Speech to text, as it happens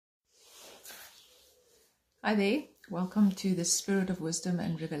Hi there, welcome to the Spirit of Wisdom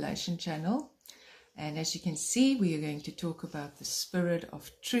and Revelation channel. And as you can see, we are going to talk about the Spirit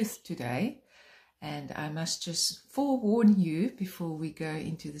of Truth today. And I must just forewarn you before we go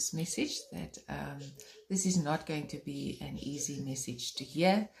into this message that this is not going to be an easy message to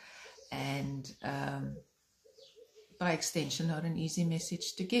hear, and by extension, not an easy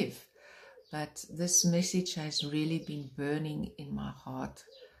message to give. But this message has really been burning in my heart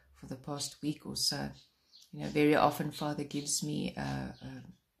for the past week or so. You know, very often Father gives me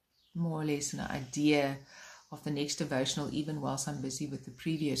more or less an idea of the next devotional, even whilst I'm busy with the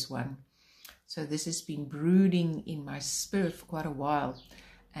previous one. So this has been brooding in my spirit for quite a while.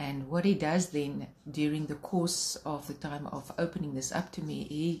 And what he does then during the course of the time of opening this up to me,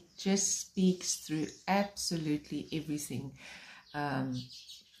 he just speaks through absolutely everything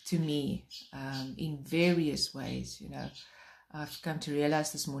to me in various ways, you know. I've come to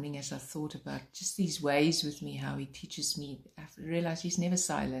realize this morning as I thought about just these ways with me, how he teaches me, I've realized he's never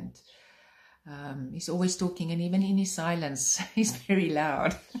silent. He's always talking, and even in his silence, he's very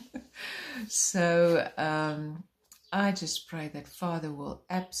loud. So I just pray that Father will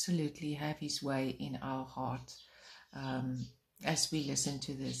absolutely have his way in our heart as we listen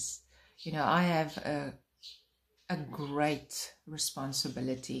to this. You know, I have a great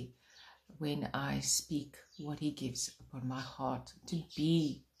responsibility when I speak what he gives upon my heart to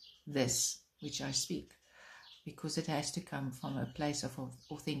be this which I speak, because it has to come from a place of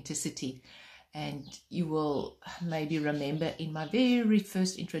authenticity. And you will maybe remember in my very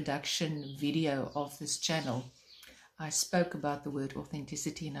first introduction video of this channel, I spoke about the word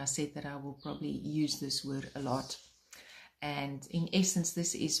authenticity, and I said that I will probably use this word a lot. And in essence,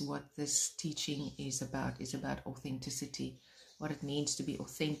 this is what this teaching is about authenticity. What it means to be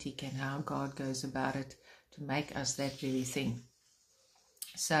authentic and how God goes about it to make us that very thing.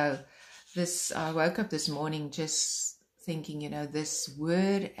 So I woke up this morning just thinking, you know, this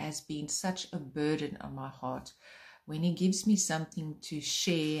word has been such a burden on my heart. When he gives me something to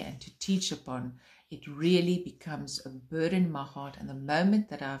share and to teach upon, it really becomes a burden in my heart. And the moment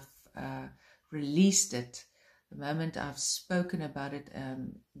that I've released it, the moment I've spoken about it,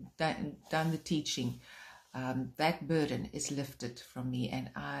 done the teaching, that burden is lifted from me, and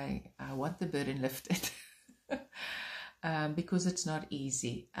I want the burden lifted because it's not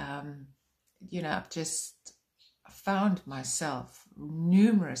easy. You know, I've just found myself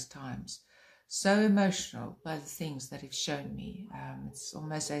numerous times so emotional by the things that he's shown me. It's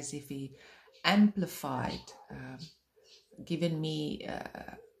almost as if he amplified, given me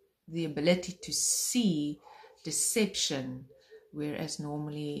the ability to see deception, whereas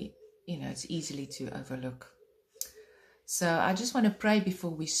normally, you know, it's easily to overlook. So I just want to pray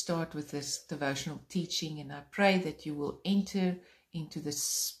before we start with this devotional teaching, and I pray that you will enter into the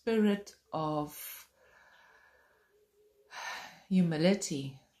spirit of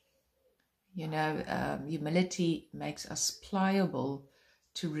humility. You know, humility makes us pliable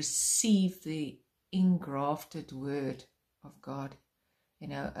to receive the engrafted word of God. You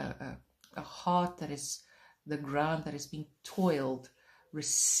know, a heart that is the ground that has been toiled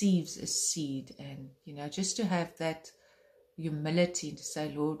receives a seed. And, you know, just to have that humility and to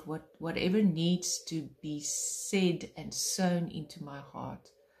say, Lord, whatever needs to be said and sown into my heart,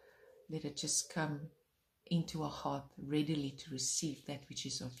 let it just come into a heart readily to receive that which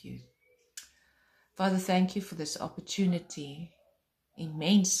is of you. Father, thank you for this opportunity,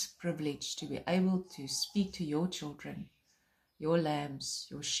 immense privilege to be able to speak to your children, your lambs,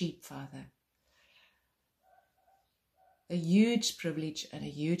 your sheep, Father. A huge privilege and a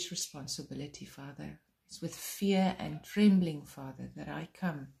huge responsibility, Father. It's with fear and trembling, Father, that I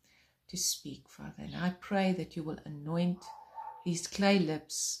come to speak, Father. And I pray that you will anoint these clay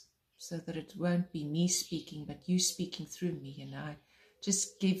lips so that it won't be me speaking, but you speaking through me. And I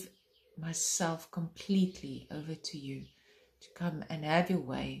just give myself completely over to you to come and have your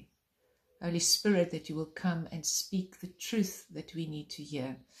way. Holy Spirit, that you will come and speak the truth that we need to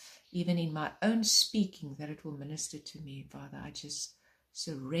hear. Even in my own speaking, that it will minister to me, Father. I just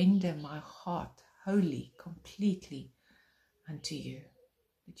surrender my heart wholly, completely unto you.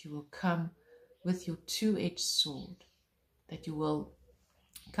 That you will come with your two-edged sword. That you will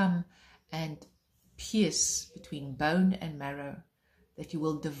come and pierce between bone and marrow. That you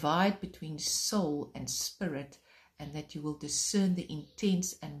will divide between soul and spirit. And that you will discern the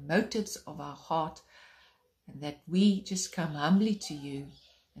intents and motives of our heart. And that we just come humbly to you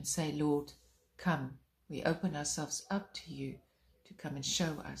and say, Lord, come. We open ourselves up to you to come and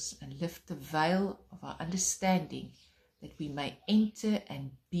show us and lift the veil of our understanding, that we may enter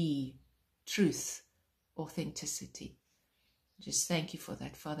and be truth, authenticity. Just thank you for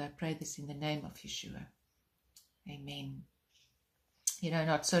that, Father. I pray this in the name of Yeshua. Amen. You know,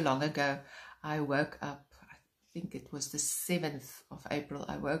 not so long ago, I woke up, I think it was the 7th of April,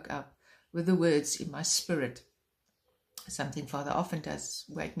 I woke up with the words in my spirit. Something Father often does,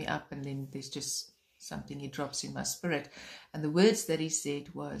 wake me up, and then there's just something he drops in my spirit. And the words that he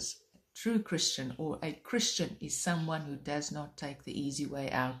said was, true Christian, or a Christian, is someone who does not take the easy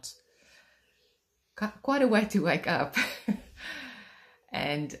way out. Quite a way to wake up.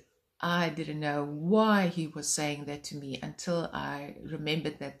 And I didn't know why he was saying that to me until I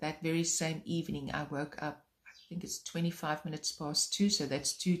remembered that that very same evening I woke up, I think it's 25 minutes past 2, so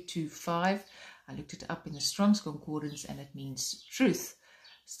that's 2:25. I looked it up in the Strong's Concordance and it means truth.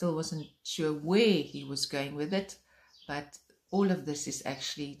 Still wasn't sure where he was going with it, but all of this is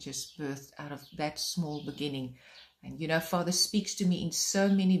actually just birthed out of that small beginning. And you know, Father speaks to me in so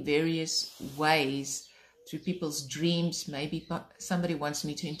many various ways, through people's dreams. Maybe somebody wants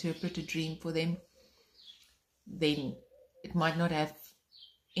me to interpret a dream for them, then it might not have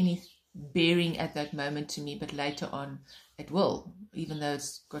any bearing at that moment to me, but later on it will, even though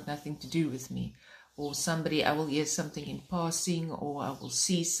it's got nothing to do with me. Or somebody, I will hear something in passing, or I will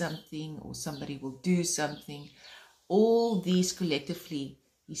see something, or somebody will do something. All these collectively,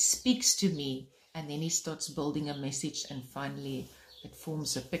 he speaks to me, and then he starts building a message, and finally it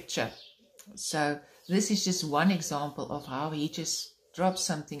forms a picture. So this is just one example of how he just drops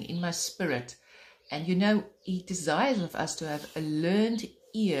something in my spirit. And you know, he desires of us to have a learned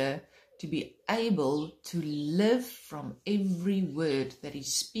ear to be able to live from every word that he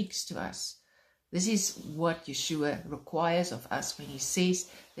speaks to us. This is what Yeshua requires of us when he says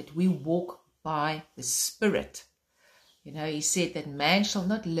that we walk by the Spirit. You know, he said that man shall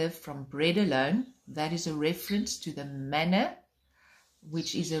not live from bread alone. That is a reference to the manna,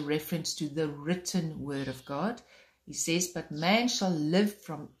 which is a reference to the written word of God. He says, but man shall live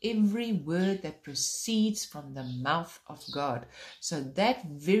from every word that proceeds from the mouth of God. So that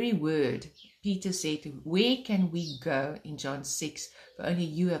very word, Peter said, where can we go in John 6? For only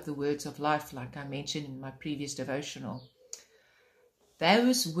you have the words of life, like I mentioned in my previous devotional.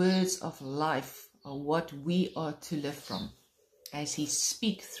 Those words of life are what we are to live from as he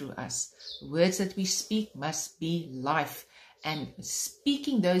speaks through us. The words that we speak must be life. And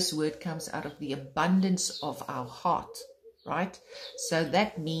speaking those words comes out of the abundance of our heart, right? So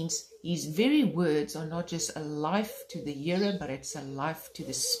that means his very words are not just a life to the hearer, but it's a life to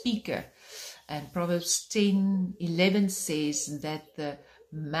the speaker. And Proverbs 10:11 says that the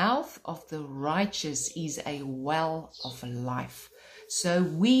mouth of the righteous is a well of life. So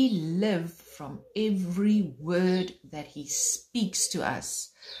we live from every word that he speaks to us.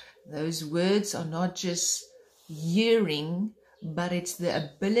 Those words are not just hearing, but it's the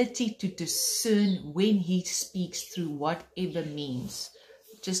ability to discern when he speaks through whatever means.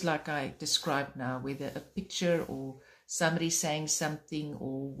 Just like I described now, whether a picture or somebody saying something,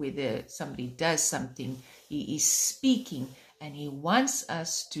 or whether somebody does something, he is speaking, and he wants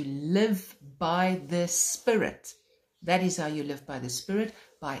us to live by the Spirit. That is how you live by the Spirit,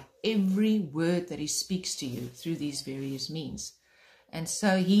 by every word that he speaks to you through these various means. And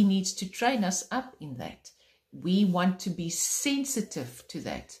so he needs to train us up in that. We want to be sensitive to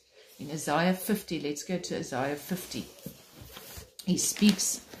that. In Isaiah 50, let's go to Isaiah 50. He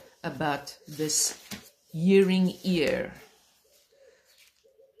speaks about this hearing ear.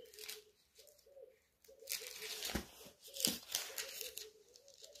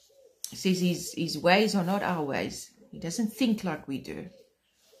 He says his ways are not our ways. He doesn't think like we do.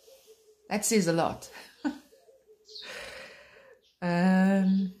 That says a lot.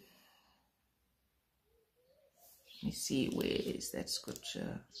 Let me see, where is that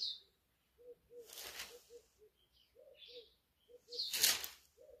scripture?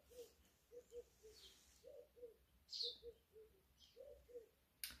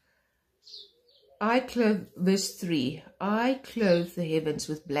 Verse 3, I clothe the heavens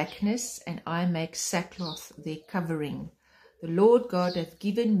with blackness, and I make sackcloth their covering. The Lord God hath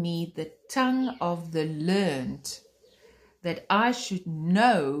given me the tongue of the learned, that I should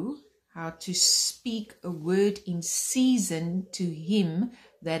know how to speak a word in season to him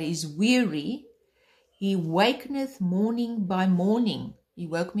that is weary. He wakeneth morning by morning. He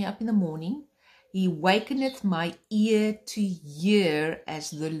woke me up in the morning. He wakeneth my ear to hear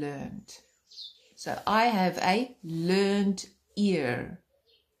as the learned. So I have a learned ear.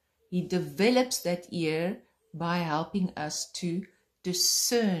 He develops that ear by helping us to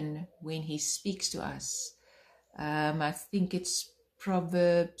discern when he speaks to us. I think it's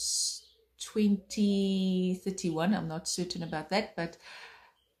Proverbs 20:31. I'm not certain about that, but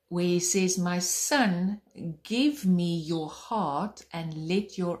where he says, my son, give me your heart and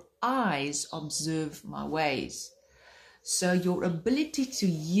let your eyes observe my ways. So your ability to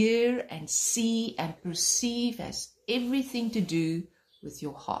hear and see and perceive has everything to do with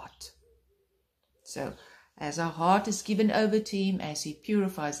your heart. So as our heart is given over to him, as he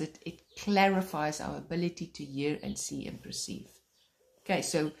purifies it, it clarifies our ability to hear and see and perceive. Okay,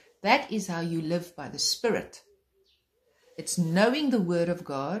 so that is how you live by the Spirit. It's knowing the Word of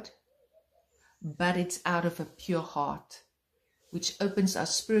God, but it's out of a pure heart, which opens our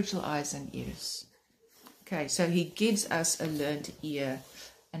spiritual eyes and ears. Okay, so he gives us a learned ear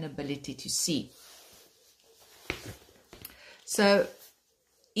and ability to see. So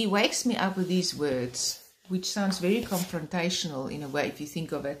he wakes me up with these words, which sounds very confrontational in a way, if you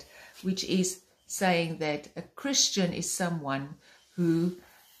think of it, which is saying that a Christian is someone who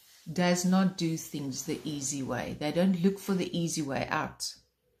does not do things the easy way. They don't look for the easy way out,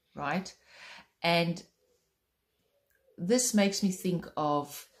 right? And this makes me think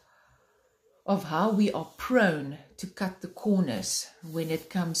of how we are prone to cut the corners when it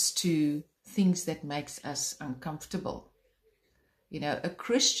comes to things that makes us uncomfortable. You know, a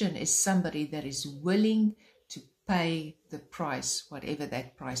Christian is somebody that is willing to pay the price, whatever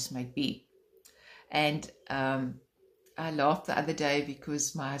that price may be. And I laughed the other day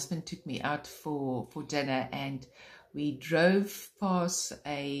because my husband took me out for dinner, and we drove past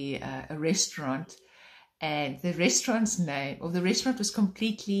a restaurant, and the restaurant's name, or the restaurant was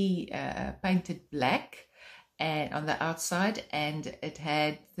completely painted black and on the outside, and it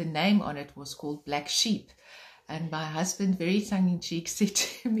had, the name on it was called Black Sheep. And my husband, very tongue-in-cheek, said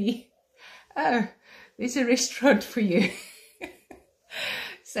to me, oh, there's a restaurant for you.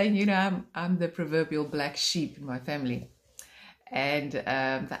 Saying, you know, I'm the proverbial black sheep in my family. And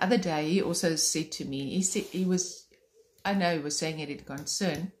the other day, he also said to me, I know he was saying it in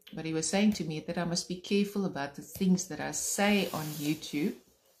concern, but he was saying to me that I must be careful about the things that I say on YouTube,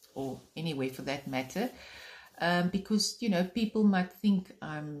 or anywhere for that matter, because, you know, people might think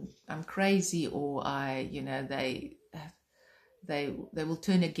I'm crazy, or they will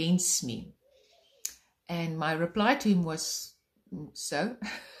turn against me. And my reply to him was, so?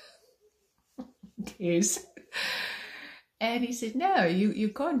 Yes. And he said, no, you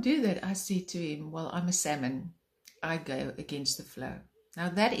can't do that. I said to him, well, I'm a salmon. I go against the flow. Now,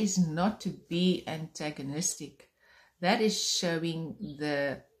 that is not to be antagonistic. That is showing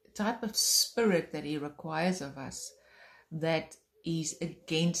the type of spirit that he requires of us, that is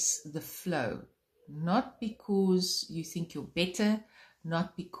against the flow. Not because you think you're better,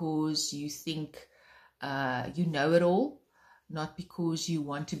 not because you think you know it all, not because you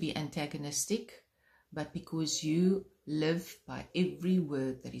want to be antagonistic, but because you live by every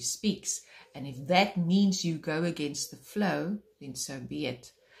word that he speaks. And if that means you go against the flow, then so be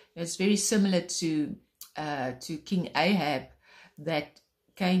it. It's very similar to King Ahab, that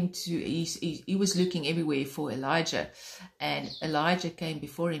came to, he was looking everywhere for Elijah, and Elijah came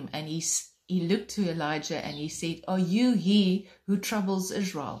before him, and he looked to Elijah and he said, are you he who troubles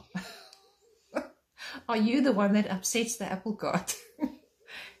Israel? Are you the one that upsets the apple cart?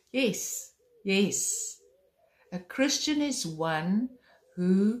 Yes, yes. A Christian is one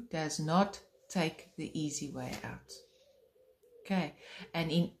who does not take the easy way out. Okay,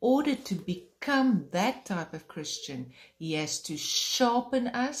 and in order to become that type of Christian, he has to sharpen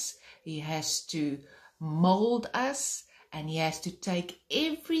us, he has to mold us, and he has to take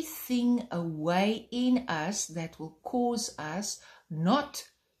everything away in us that will cause us not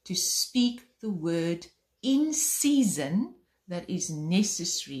to speak the word in season that is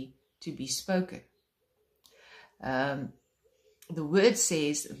necessary to be spoken. The word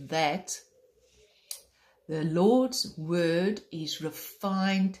says that the Lord's word is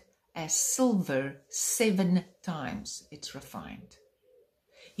refined as silver 7 times. It's refined.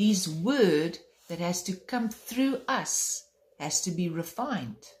 His word that has to come through us has to be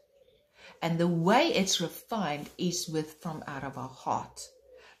refined. And the way it's refined is from out of our heart.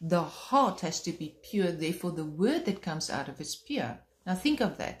 The heart has to be pure, therefore the word that comes out of it is pure. Now think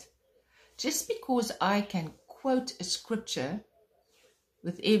of that. Just because I can quote a scripture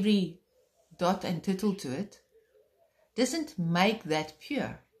with every dot and tittle to it, doesn't make that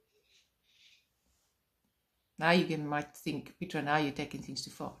pure. Now you might think, Petra, now you're taking things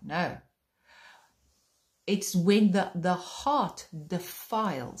too far. No. It's when the heart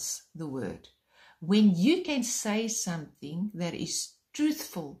defiles the word. When you can say something that is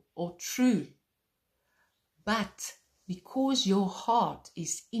truthful or true, but because your heart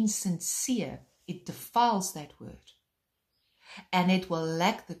is insincere, it defiles that word. And it will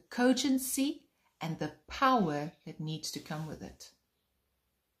lack the cogency and the power that needs to come with it.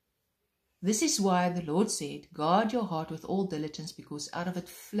 This is why the Lord said, guard your heart with all diligence, because out of it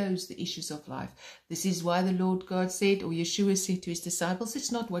flows the issues of life. This is why the Lord God said, or Yeshua said to his disciples,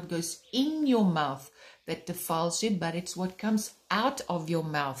 it's not what goes in your mouth that defiles you, but it's what comes out of your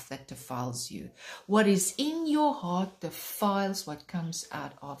mouth that defiles you. What is in your heart defiles what comes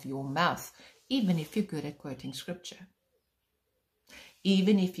out of your mouth, even if you're good at quoting scripture.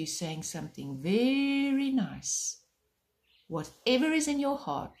 Even if you're saying something very nice, whatever is in your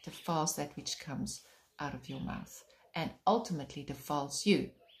heart defiles that which comes out of your mouth, and ultimately defiles you.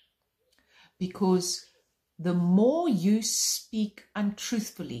 Because the more you speak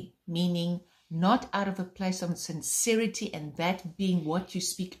untruthfully, meaning not out of a place of sincerity, and that being what you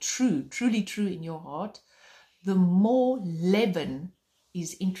speak truly true in your heart, the more leaven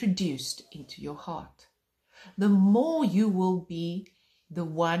is introduced into your heart. The more you will be the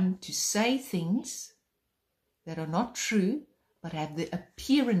one to say things that are not true, but have the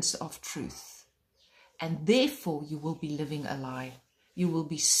appearance of truth. And therefore you will be living a lie. You will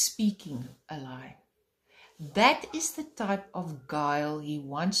be speaking a lie. That is the type of guile he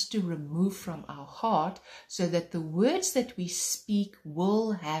wants to remove from our heart, so that the words that we speak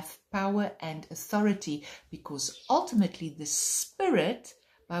will have power and authority, because ultimately the spirit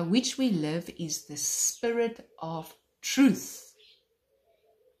by which we live is the spirit of truth.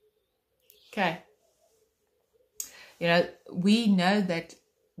 Okay. You know, we know that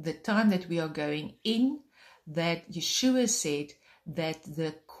the time that we are going in, that Yeshua said that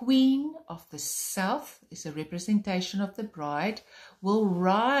the queen of the south is a representation of the bride, will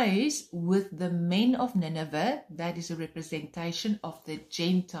rise with the men of Nineveh. That is a representation of the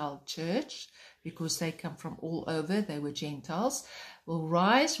Gentile church, because they come from all over, they were Gentiles, will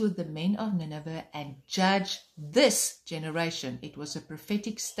rise with the men of Nineveh and judge this generation. It was a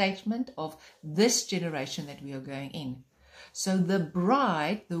prophetic statement of this generation that we are going in. So the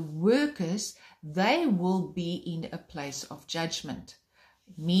bride, the workers, they will be in a place of judgment,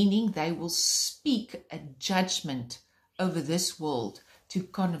 meaning they will speak a judgment over this world to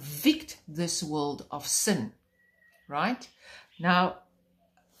convict this world of sin, right? Now,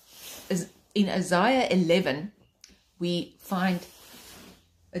 in Isaiah 11, we find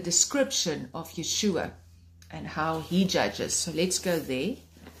a description of Yeshua and how he judges. So let's go there,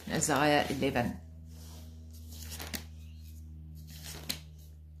 in Isaiah 11.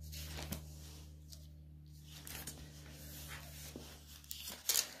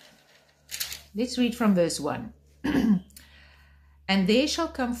 Let's read from verse 1. And there shall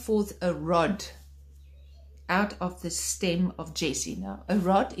come forth a rod out of the stem of Jesse. Now, a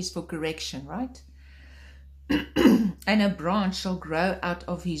rod is for correction, right? And a branch shall grow out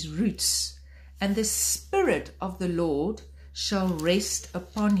of his roots. And the Spirit of the Lord shall rest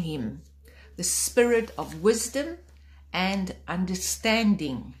upon him, the Spirit of wisdom and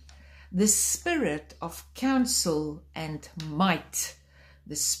understanding, the Spirit of counsel and might,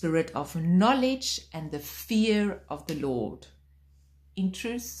 the Spirit of knowledge and the fear of the Lord. In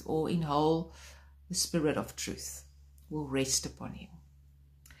truth, or in whole, the Spirit of truth will rest upon him.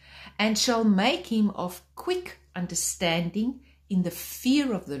 And shall make him of quick understanding in the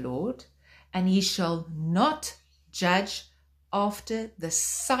fear of the Lord, and he shall not judge after the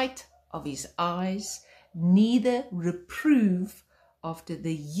sight of his eyes, neither reprove after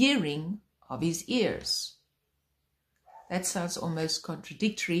the hearing of his ears. That sounds almost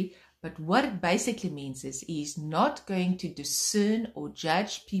contradictory, but what it basically means is he's not going to discern or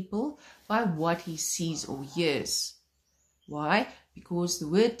judge people by what he sees or hears. Why? Because the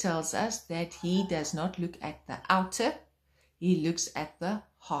word tells us that he does not look at the outer, he looks at the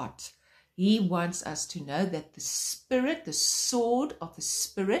heart. He wants us to know that the Spirit, the sword of the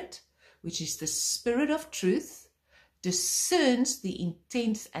Spirit, which is the Spirit of truth, discerns the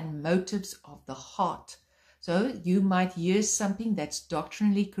intents and motives of the heart. So you might hear something that's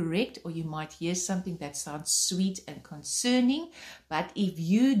doctrinally correct, or you might hear something that sounds sweet and concerning, but if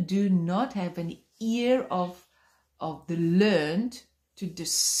you do not have an ear of the learned to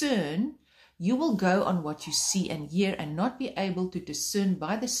discern, you will go on what you see and hear and not be able to discern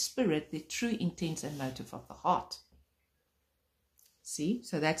by the Spirit the true intents and motive of the heart. See,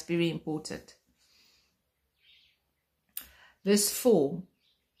 so that's very important. Verse 4.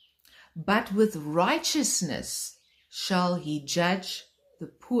 But with righteousness shall he judge the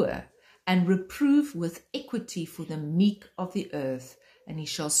poor, and reprove with equity for the meek of the earth. And he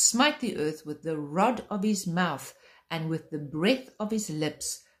shall smite the earth with the rod of his mouth, and with the breath of his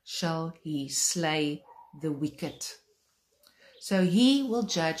lips shall he slay the wicked. So he will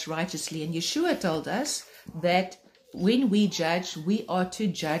judge righteously. And Yeshua told us that when we judge, we are to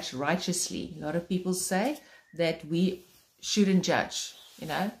judge righteously. A lot of people say that we shouldn't judge.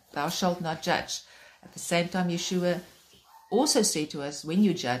 thou shalt not judge. At the same time, Yeshua also said to us, when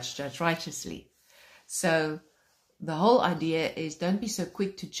you judge, judge righteously. So the whole idea is don't be so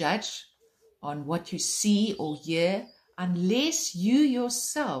quick to judge on what you see or hear unless you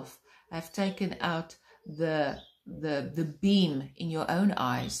yourself have taken out the beam in your own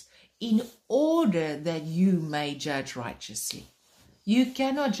eyes in order that you may judge righteously. You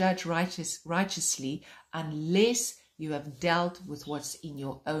cannot judge righteously unless you have dealt with what's in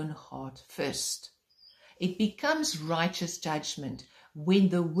your own heart first. It becomes righteous judgment when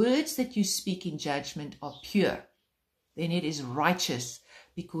the words that you speak in judgment are pure. Then it is righteous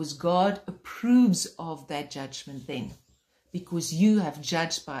because God approves of that judgment then, because you have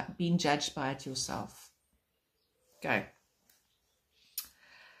been judged by it yourself. Okay.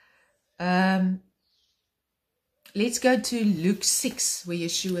 Let's go to Luke 6, where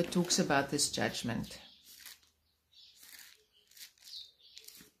Yeshua talks about this judgment.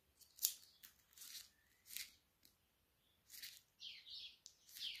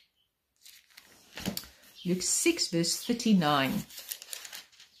 Luke 6, verse 39.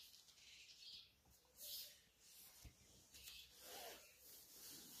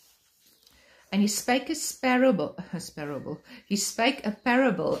 And he spake a parable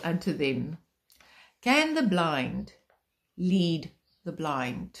unto them. Can the blind lead the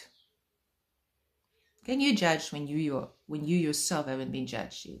blind? Can you judge when you yourself haven't been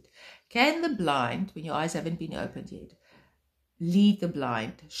judged yet? Can the blind, when your eyes haven't been opened yet, lead the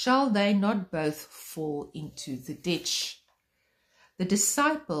blind? Shall they not both fall into the ditch? The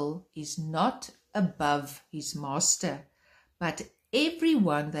disciple is not above his master, but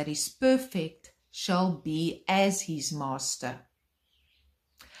everyone that is perfect shall be as his master.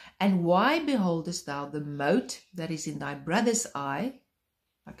 And why beholdest thou the mote that is in thy brother's eye,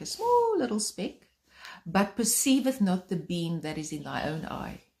 like a small little speck, but perceiveth not the beam that is in thy own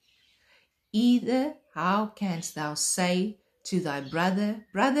eye? Either how canst thou say to thy brother,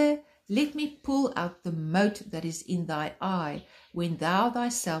 Brother, let me pull out the mote that is in thy eye, when thou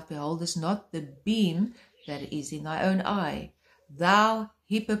thyself beholdest not the beam that is in thy own eye? Thou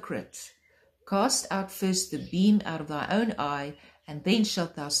hypocrite, cast out first the beam out of thy own eye, and then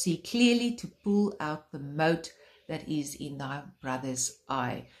shalt thou see clearly to pull out the mote that is in thy brother's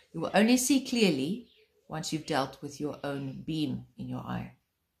eye. You will only see clearly once you've dealt with your own beam in your eye.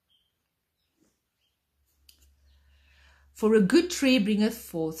 For a good tree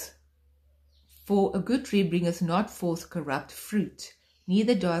bringeth not forth corrupt fruit,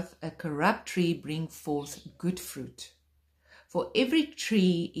 neither doth a corrupt tree bring forth good fruit. For every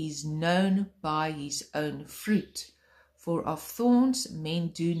tree is known by his own fruit. For of thorns men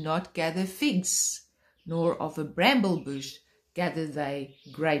do not gather figs, nor of a bramble bush gather they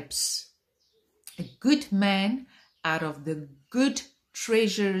grapes. A good man out of the good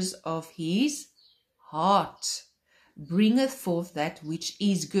treasures of his heart bringeth forth that which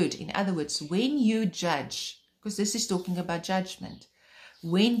is good. In other words, when you judge, because this is talking about judgment,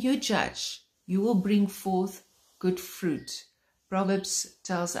 when you judge, you will bring forth good fruit. Proverbs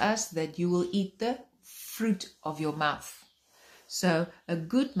tells us that you will eat the fruit of your mouth. So a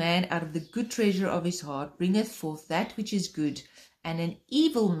good man out of the good treasure of his heart bringeth forth that which is good, and an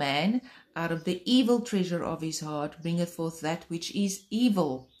evil man out of the evil treasure of his heart bringeth forth that which is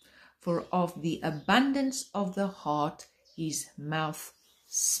evil. For of the abundance of the heart his mouth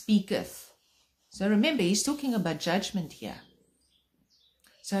speaketh. So remember, he's talking about judgment here.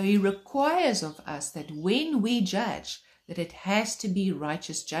 So he requires of us that when we judge, that it has to be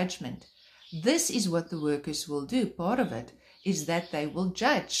righteous judgment. This is what the workers will do. Part of it is that they will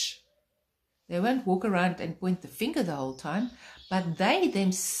judge. They won't walk around and point the finger the whole time, but they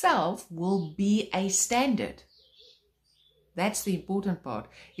themselves will be a standard. That's the important part,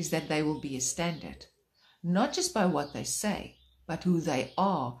 is that they will be a standard. Not just by what they say, but who they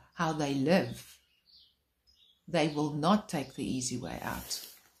are, how they live. They will not take the easy way out.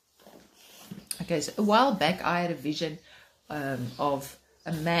 Okay, so a while back I had a vision of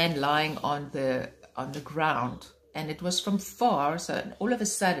a man lying on the ground, and it was from far. So all of a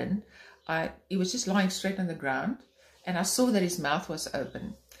sudden, he was just lying straight on the ground, and I saw that his mouth was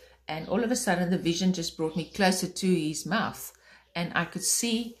open. And all of a sudden, the vision just brought me closer to his mouth, and I could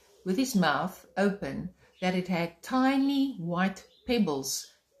see with his mouth open that it had tiny white pebbles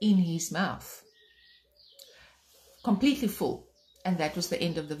in his mouth, completely full, and that was the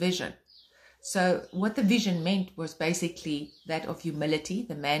end of the vision. So what the vision meant was basically that of humility,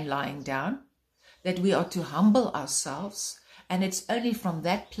 the man lying down, that we are to humble ourselves, and it's only from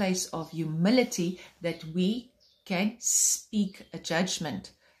that place of humility that we can speak a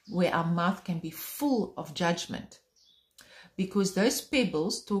judgment, where our mouth can be full of judgment. because those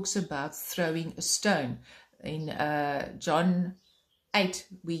pebbles talks about throwing a stone. In John 8,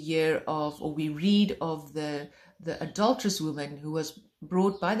 we hear of, or we read of the adulterous woman who was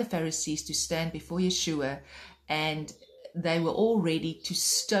brought by the Pharisees to stand before Yeshua, and they were all ready to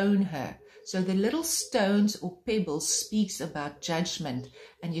stone her. So the little stones or pebbles speaks about judgment.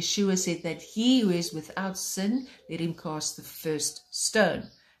 And Yeshua said that he who is without sin, let him cast the first stone.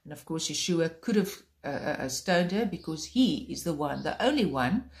 And of course, Yeshua could have stoned her because he is the one, the only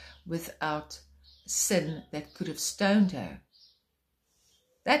one without sin that could have stoned her.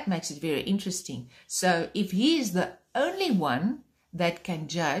 That makes it very interesting. So if he is the only one that can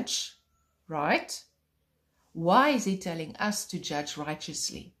judge, right? Why is he telling us to judge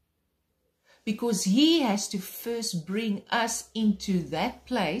righteously? Because he has to first bring us into that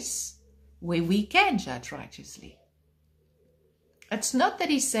place where we can judge righteously. It's not that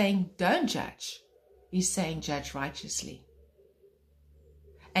he's saying don't judge. He's saying judge righteously.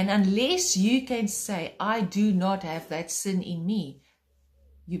 And unless you can say, I do not have that sin in me,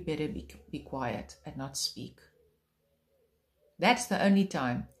 you better be quiet and not speak. That's the only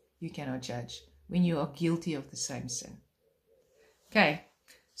time you cannot judge, when you are guilty of the same sin. Okay.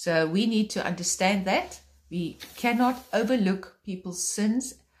 So we need to understand that we cannot overlook people's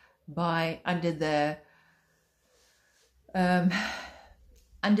sins by under the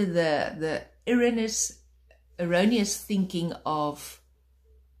erroneous thinking of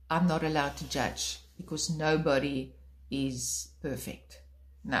I'm not allowed to judge because nobody is perfect.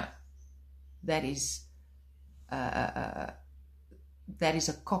 No, that is a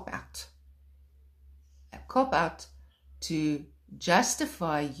cop-out. A cop-out to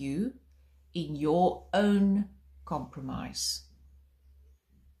justify you in your own compromise,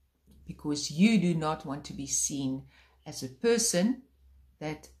 because you do not want to be seen as a person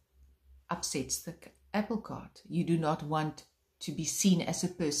that upsets the apple cart. You do not want to be seen as a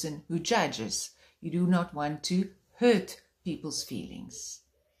person who judges. You do not want to hurt people's feelings.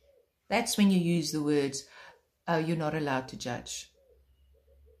 That's when you use the words, oh, you're not allowed to judge.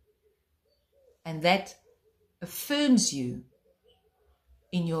 And that affirms you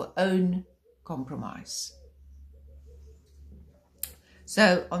in your own compromise.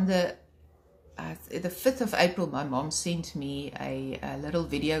 So on the 5th of April, my mom sent me a little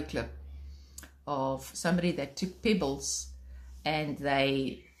video clip of somebody that took pebbles and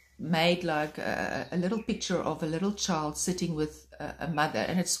they made like a little picture of a little child sitting with a mother,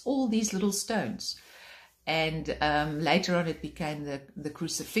 and it's all these little stones. And later on it became the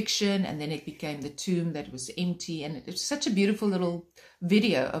crucifixion, and then it became the tomb that was empty. And it's such a beautiful little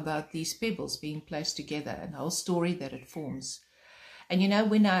video about these pebbles being placed together and the whole story that it forms. And you know,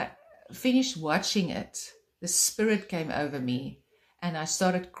 when I finished watching it, the Spirit came over me and I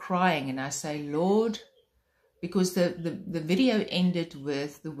started crying, and I say, Lord, because the video ended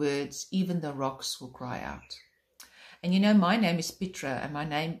with the words, even the rocks will cry out. And you know, my name is Petra, and my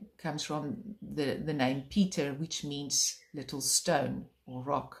name comes from the name Peter, which means little stone or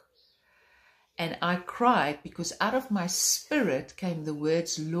rock. And I cried because out of my spirit came the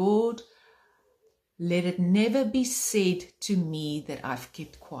words, Lord, let it never be said to me that I've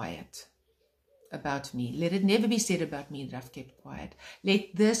kept quiet about me. Let it never be said about me that I've kept quiet.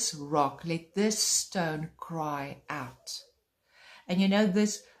 Let this rock, let this stone cry out. And you know,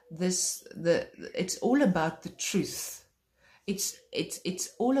 it's all about the truth. It's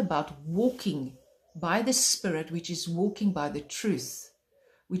all about walking by the Spirit, which is walking by the truth,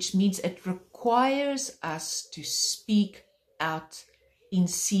 which means it requires us to speak out in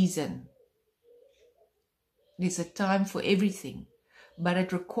season. There's a time for everything, but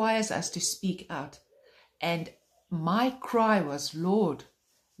it requires us to speak out. And my cry was, Lord,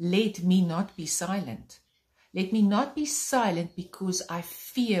 let me not be silent. Let me not be silent because I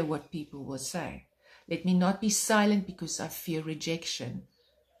fear what people will say. Let me not be silent because I fear rejection.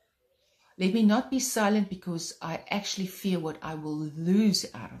 Let me not be silent because I actually fear what I will lose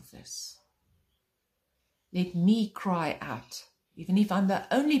out of this. Let me cry out. Even if I'm the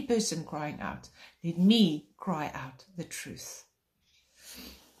only person crying out, let me cry out the truth.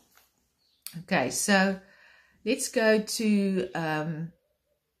 Okay, so let's go to, I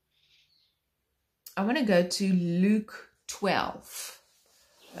want to go to Luke 12.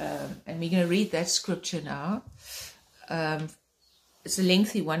 And we're going to read that scripture now. It's a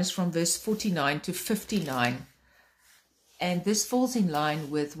lengthy one. It's from verse 49 to 59. And this falls in line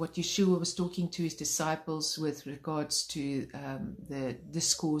with what Yeshua was talking to his disciples with regards to the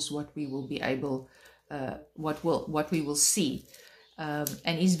discourse, what we will be able, what we will see.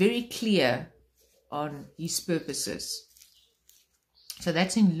 And he's very clear on his purposes. So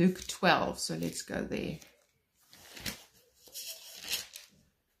that's in Luke 12. So let's go there.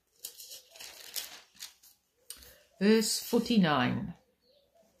 verse 49.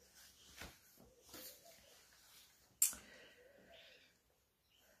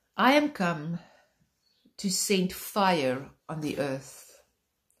 I am come to send fire on the earth,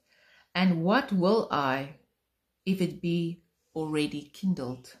 and what will I if it be already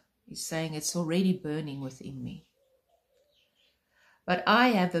kindled? He's saying it's already burning within me. But I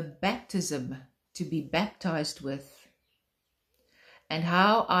have a baptism to be baptized with, and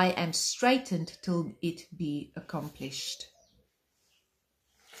how I am straitened till it be accomplished.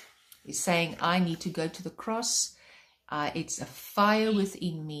 He's saying I need to go to the cross. It's a fire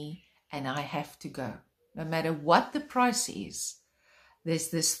within me, and I have to go. No matter what the price is, there's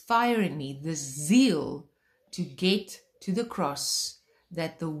this fire in me, this zeal to get to the cross,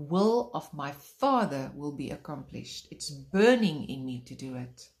 that the will of my Father will be accomplished. It's burning in me to do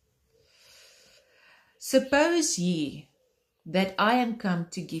it. Suppose ye that I am come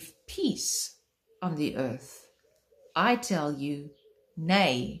to give peace on the earth. I tell you,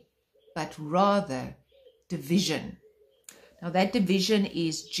 nay, but rather division. Now that division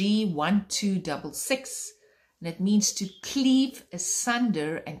is G1266, and it means to cleave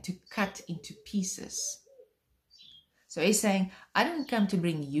asunder and to cut into pieces. So he's saying, I didn't come to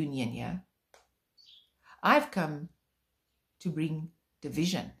bring union here. I've come to bring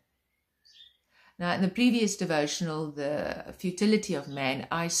division. Now, in the previous devotional, The Futility of Man,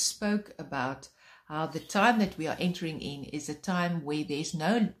 I spoke about how the time that we are entering in is a time where there's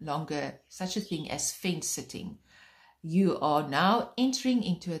no longer such a thing as fence sitting. You are now entering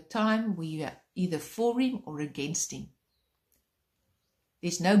into a time where you are either for him or against him.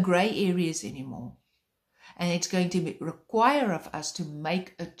 There's no gray areas anymore. And it's going to require of us to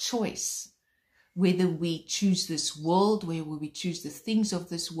make a choice, whether we choose this world, whether we choose the things of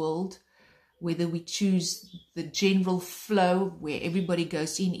this world, whether we choose the general flow where everybody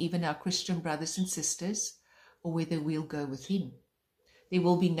goes in, even our Christian brothers and sisters, or whether we'll go with him. There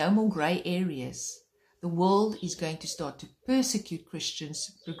will be no more gray areas. The world is going to start to persecute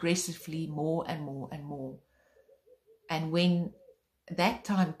Christians progressively more and more and more. And when that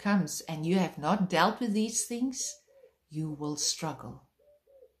time comes and you have not dealt with these things, you will struggle.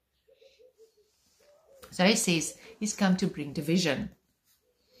 So he says he's come to bring division.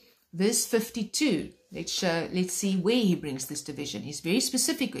 Verse 52, let's see where he brings this division. He's very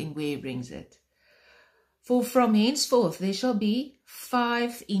specific in where he brings it. For from henceforth there shall be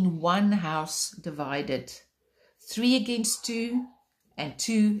 5 in one house divided, 3 against 2, and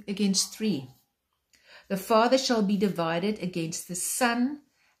 2 against 3. The father shall be divided against the son,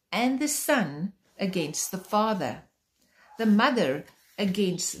 and the son against the father. The mother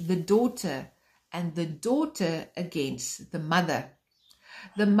against the daughter, and the daughter against the mother.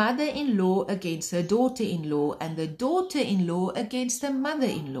 The mother-in-law against her daughter-in-law, and the daughter-in-law against the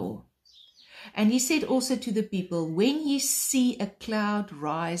mother-in-law. And he said also to the people, when ye see a cloud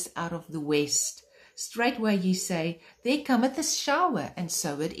rise out of the west, straightway ye say, there cometh a shower, and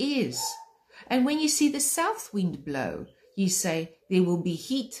so it is. And when ye see the south wind blow, ye say, there will be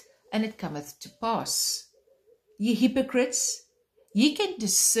heat, and it cometh to pass. Ye hypocrites, ye can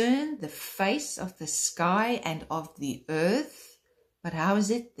discern the face of the sky and of the earth, but how is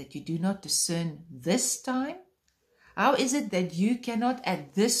it that you do not discern this time? How is it that you cannot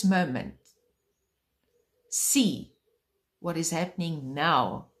at this moment see what is happening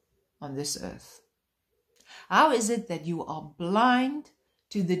now on this earth? How is it that you are blind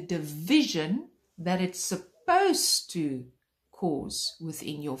to the division that it's supposed to cause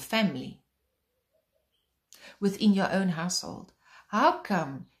within your family, within your own household? How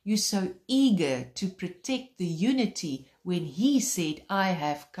come you're so eager to protect the unity when he said, I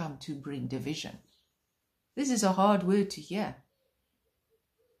have come to bring division? This is a hard word to hear.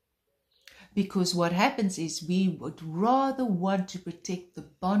 Because what happens is we would rather want to protect the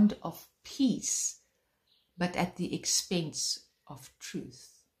bond of peace, but at the expense of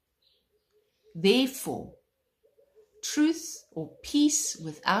truth. Therefore, truth or peace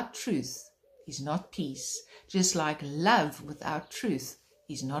without truth is not peace, just like love without truth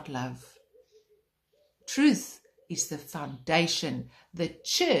is not love. Truth is the foundation. The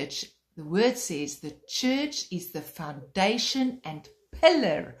church, the word says, the church is the foundation and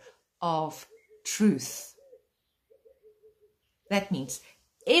pillar of truth. That means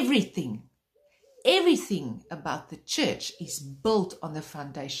everything about the church is built on the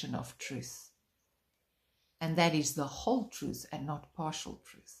foundation of truth. And that is the whole truth and not partial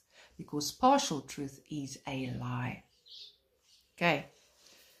truth, because partial truth is a lie. Okay.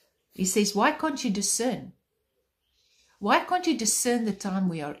 He says, why can't you discern? Why can't you discern the time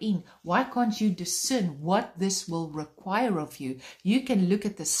we are in? Why can't you discern what this will require of you? You can look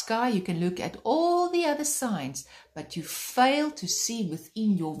at the sky, you can look at all the other signs, but you fail to see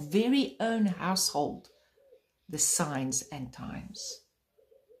within your very own household the signs and times.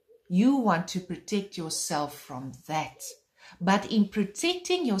 You want to protect yourself from that. But in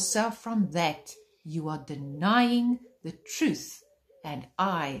protecting yourself from that, you are denying the truth, and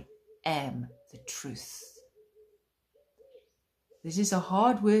I am the truth. This is a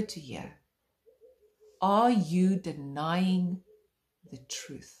hard word to hear. Are you denying the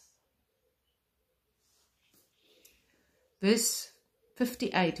truth? Verse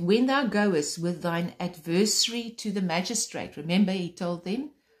 58, when thou goest with thine adversary to the magistrate. Remember, he told them,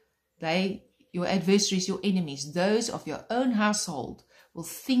 your adversaries, your enemies, those of your own household, will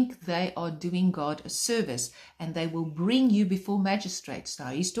think they are doing God a service, and they will bring you before magistrates. Now,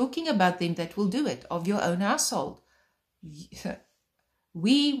 he's talking about them that will do it, of your own household.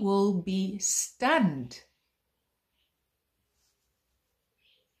 We will be stunned,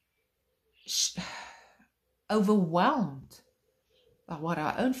 overwhelmed by what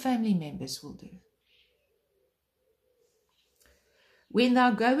our own family members will do. When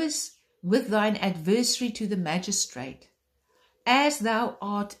thou goest with thine adversary to the magistrate, as thou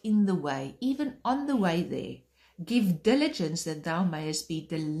art in the way, even on the way there, give diligence that thou mayest be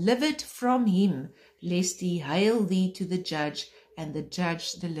delivered from him, lest he hale thee to the judge, and the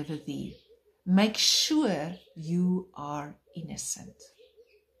judge deliver thee. Make sure you are innocent.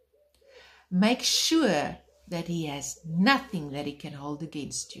 Make sure that he has nothing that he can hold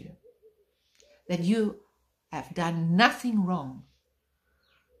against you, that you have done nothing wrong,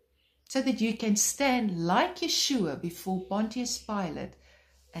 so that you can stand like Yeshua before Pontius Pilate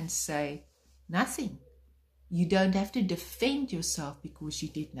and say, nothing. You don't have to defend yourself because you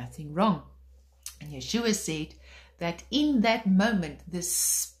did nothing wrong. And Yeshua said that in that moment, the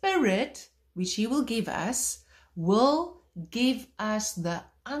Spirit, which he will give us the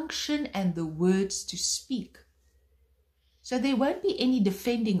unction and the words to speak. So there won't be any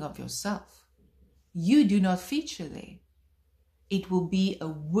defending of yourself. You do not feature there. It will be a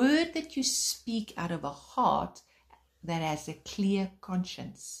word that you speak out of a heart that has a clear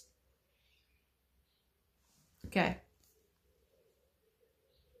conscience. Okay.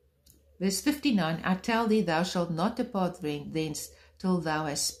 Verse 59, I tell thee, thou shalt not depart thence till thou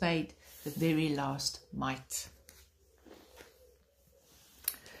hast paid the very last mite.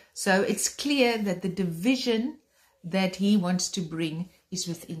 So it's clear that the division that he wants to bring is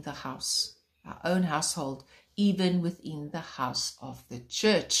within the house, our own household, even within the house of the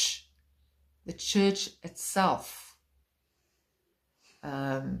church itself.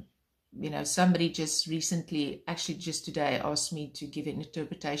 Somebody just recently, actually just today, asked me to give an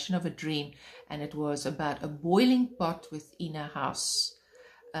interpretation of a dream, and it was about a boiling pot within a house.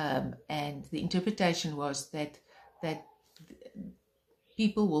 And the interpretation was that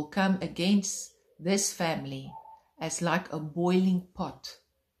people will come against this family as like a boiling pot,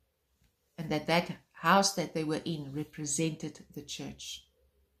 and that house that they were in represented the church.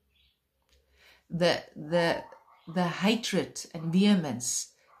 The hatred and vehemence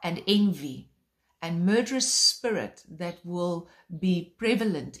and envy and murderous spirit that will be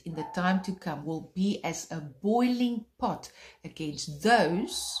prevalent in the time to come will be as a boiling pot against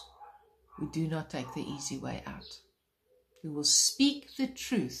those who do not take the easy way out, who will speak the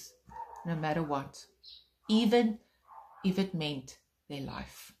truth no matter what, even if it meant their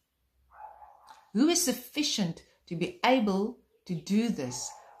life. Who is sufficient to be able to do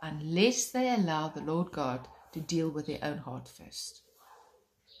this unless they allow the Lord God to deal with their own heart first?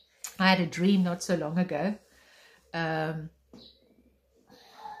 I had a dream not so long ago.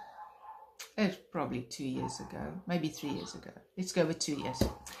 It's probably 2 years ago, maybe 3 years ago. Let's go with 2 years.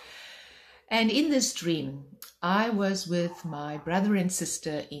 And in this dream, I was with my brother and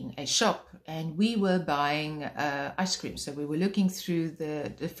sister in a shop, and we were buying ice cream. So we were looking through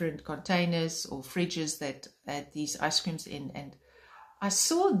the different containers or fridges that had these ice creams in, and I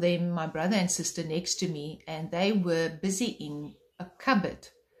saw them, my brother and sister, next to me, and they were busy in a cupboard.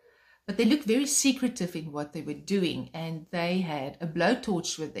 But they looked very secretive in what they were doing, and they had a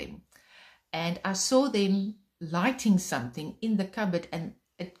blowtorch with them. And I saw them lighting something in the cupboard, and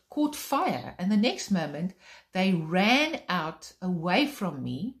it caught fire. And the next moment, they ran out away from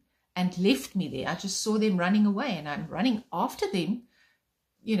me and left me there. I just saw them running away, and I'm running after them,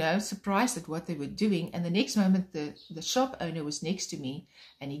 surprised at what they were doing. And the next moment, the shop owner was next to me,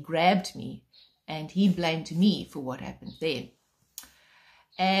 and he grabbed me, and he blamed me for what happened there.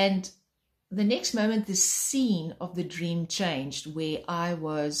 And the next moment, the scene of the dream changed, where I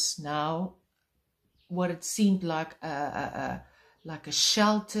was now what it seemed like a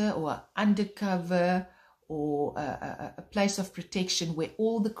shelter or an undercover or a place of protection where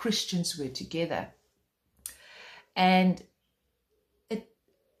all the Christians were together. And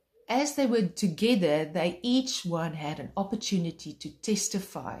as they were together, they each one had an opportunity to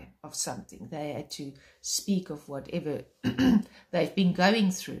testify of something. They had to speak of whatever they've been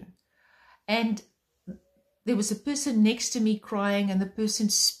going through. And there was a person next to me crying, and the person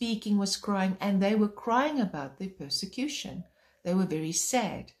speaking was crying, and they were crying about their persecution. They were very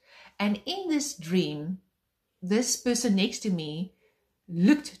sad. And in this dream, this person next to me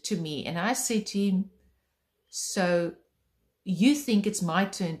looked to me, and I said to him, "So you think it's my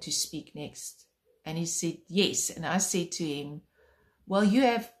turn to speak next?" And he said, "Yes." And I said to him, "Well, you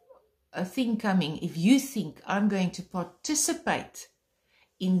have a thing coming. If you think I'm going to participate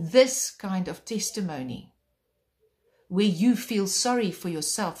in this kind of testimony, where you feel sorry for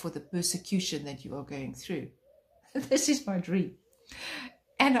yourself for the persecution that you are going through." This is my dream.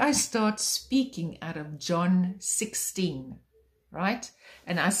 And I start speaking out of John 16, right?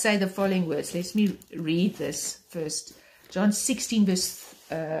 And I say the following words. Let me read this first. John 16, verse,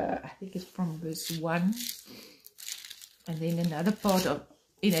 I think it's from verse 1, and then another part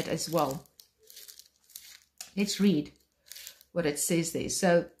in it as well. Let's read what it says there.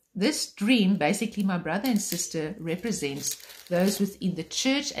 So this dream, basically my brother and sister represents those within the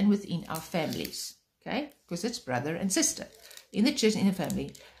church and within our families, okay? Because it's brother and sister. In the church and in the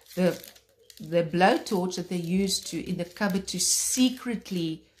family, the blowtorch that they use in the cupboard to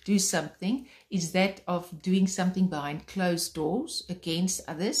secretly do something is that of doing something behind closed doors against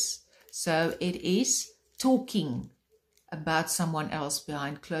others. So it is talking about someone else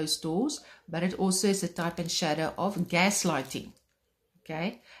behind closed doors, but it also is a type and shadow of gaslighting,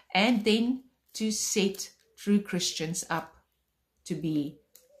 okay? And then to set true Christians up to be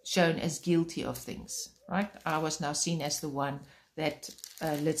shown as guilty of things, right? I was now seen as the one that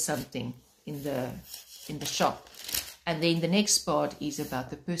lit something in the shop. And then the next part is about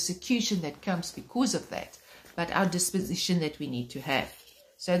the persecution that comes because of that, but our disposition that we need to have.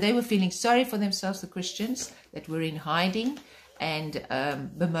 So they were feeling sorry for themselves, the Christians that were in hiding and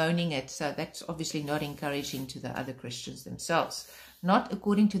bemoaning it. So that's obviously not encouraging to the other Christians themselves, not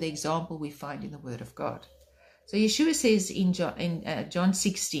according to the example we find in the Word of God. So Yeshua says in John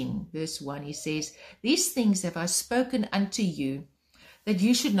 16, verse 1, he says, "These things have I spoken unto you, that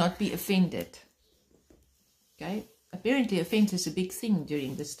you should not be offended." Okay? Apparently offense is a big thing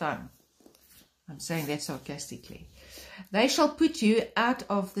during this time. I'm saying that sarcastically. "They shall put you out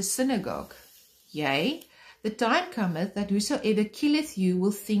of the synagogue. Yea, the time cometh that whosoever killeth you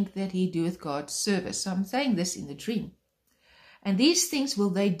will think that he doeth God's service." So I'm saying this in the dream. "And these things will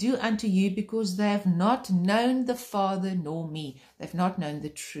they do unto you, because they have not known the Father nor me." They've not known the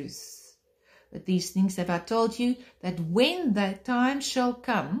truth. "But these things have I told you, that when that time shall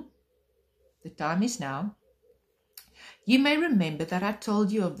come," the time is now, "you may remember that I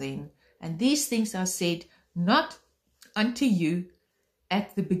told you of them. And these things I said not unto you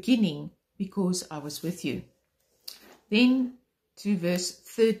at the beginning, because I was with you." Then to verse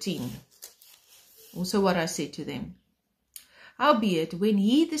 13. Also what I said to them. "Howbeit, when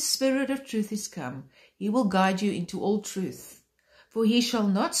he, the Spirit of truth, is come, he will guide you into all truth. For he shall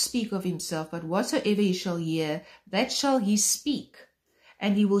not speak of himself, but whatsoever he shall hear, that shall he speak.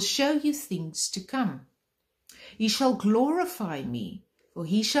 And he will show you things to come. He shall glorify me, for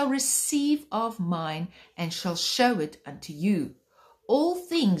he shall receive of mine, and shall show it unto you. All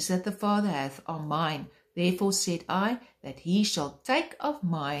things that the Father hath are mine. Therefore said I, that he shall take of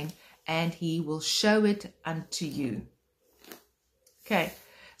mine, and he will show it unto you." Okay,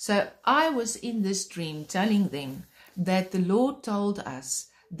 so I was in this dream telling them that the Lord told us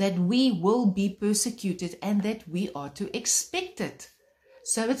that we will be persecuted and that we are to expect it.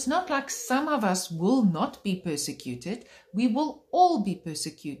 So it's not like some of us will not be persecuted. We will all be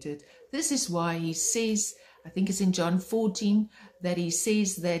persecuted. This is why he says, I think it's in John 14, that he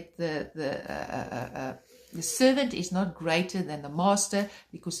says that the servant is not greater than the master,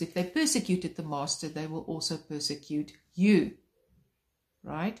 because if they persecuted the master, they will also persecute you.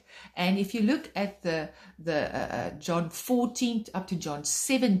 Right? And if you look at the John 14 up to John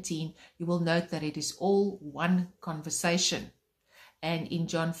 17, you will note that it is all one conversation. And in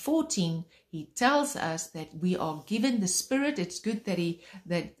John 14, he tells us that we are given the Spirit. It's good that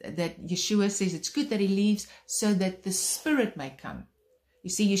that Yeshua says it's good that he leaves so that the Spirit may come. You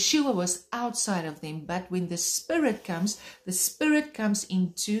see, Yeshua was outside of them, but when the Spirit comes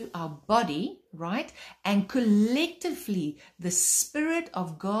into our body, right? And collectively, the Spirit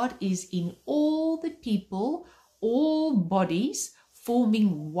of God is in all the people, all bodies,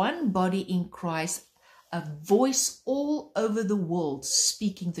 forming one body in Christ, a voice all over the world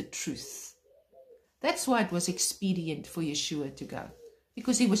speaking the truth. That's why it was expedient for Yeshua to go,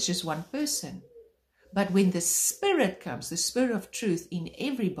 because he was just one person. But when the Spirit comes, the Spirit of truth in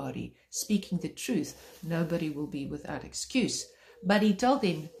everybody speaking the truth, nobody will be without excuse. But he told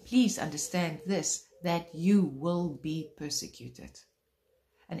them, please understand this, that you will be persecuted.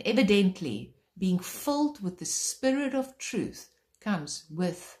 And evidently, being filled with the Spirit of truth comes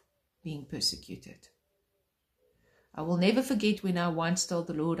with being persecuted. I will never forget when I once told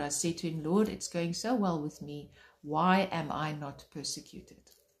the Lord, I said to him, Lord, it's going so well with me. Why am I not persecuted?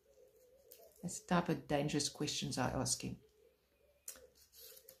 That's the type of dangerous questions I ask him.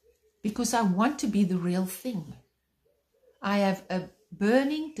 Because I want to be the real thing. I have a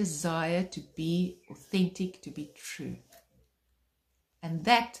burning desire to be authentic, to be true. And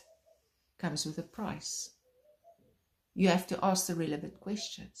that comes with a price. You have to ask the relevant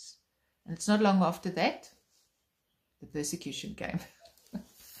questions. And it's not long after that, the persecution came.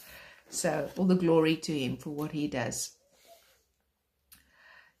 So, all the glory to him for what he does.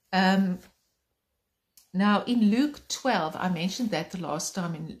 Now, in Luke 12, I mentioned that the last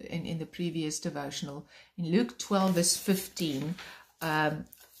time in the previous devotional. In Luke 12, verse 15,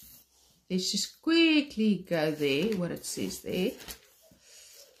 let's just quickly go there, what it says there.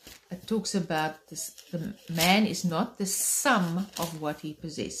 It talks about this, the man is not the sum of what he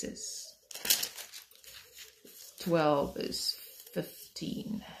possesses. 12, verse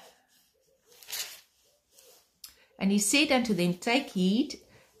 15. And he said unto them, take heed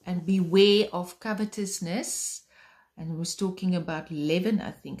and beware of covetousness. And he was talking about leaven,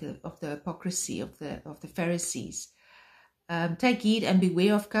 I think, of the hypocrisy of the Pharisees. Take heed and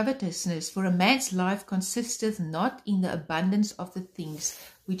beware of covetousness, for a man's life consisteth not in the abundance of the things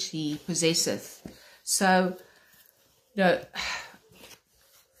which he possesseth. So,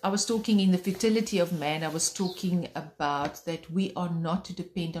 I was talking in the futility of man, I was talking about that we are not to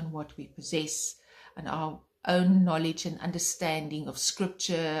depend on what we possess and our own knowledge and understanding of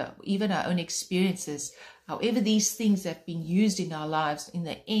scripture, even our own experiences. However, these things have been used in our lives, in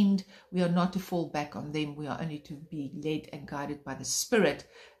the end, we are not to fall back on them. We are only to be led and guided by the Spirit.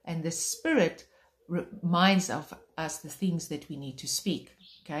 And the Spirit reminds of us the things that we need to speak.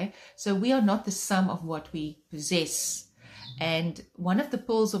 Okay, so we are not the sum of what we possess. And one of the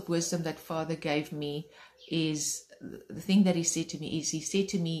pearls of wisdom that Father gave me is the thing that he said to me is, he said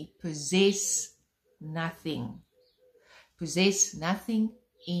to me, possess nothing. Possess nothing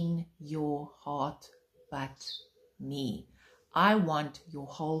in your heart but me. I want your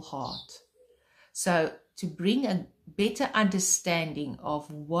whole heart. So to bring a better understanding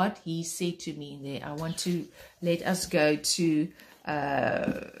of what he said to me in there, I want to let us go to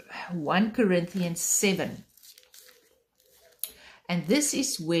 1 Corinthians 7. And this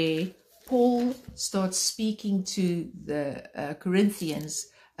is where Paul starts speaking to the Corinthians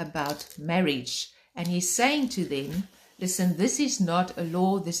about marriage. And he's saying to them, listen, this is not a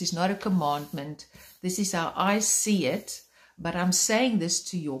law, this is not a commandment, this is how I see it, but I'm saying this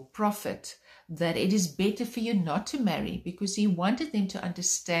to your profit, that it is better for you not to marry, because he wanted them to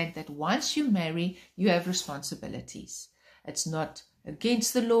understand that once you marry, you have responsibilities. It's not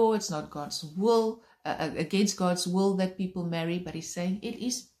against the law, it's not God's will, against God's will that people marry, but he's saying it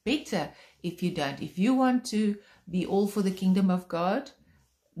is better if you don't. If you want to be all for the kingdom of God,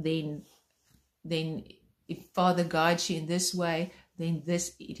 then if Father guides you in this way, then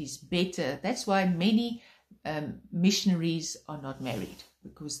it is better. That's why many missionaries are not married,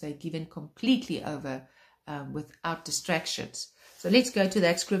 because they're given completely over without distractions. So let's go to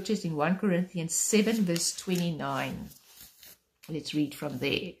that scriptures in 1 Corinthians 7 verse 29. Let's read from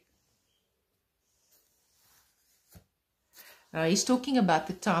there. He's talking about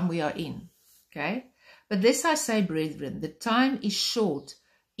the time we are in. Okay. But this I say, brethren, the time is short,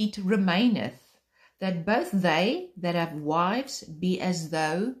 it remaineth, that both they that have wives be as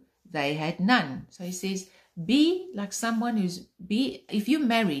though they had none. So he says, be like someone if you're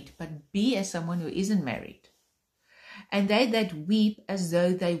married, but be as someone who isn't married. And they that weep as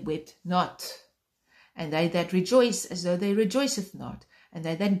though they wept not. And they that rejoice as though they rejoiceth not. And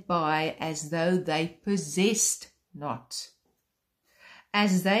they that buy as though they possessed not.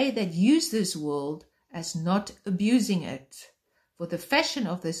 As they that use this world as not abusing it. For the fashion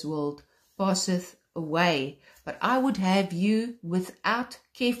of this world passeth away. But I would have you without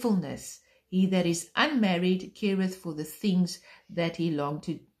carefulness. He that is unmarried careth for the things that he longed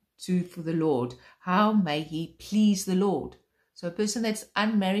to do for the Lord. How may he please the Lord? So a person that's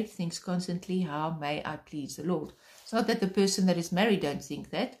unmarried thinks constantly, how may I please the Lord? It's not that the person that is married don't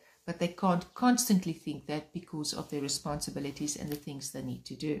think that, but they can't constantly think that because of their responsibilities and the things they need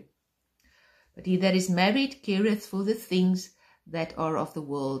to do. But he that is married careth for the things that are of the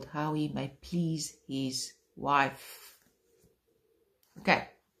world, how he may please his wife. Okay.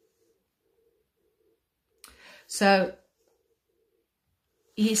 So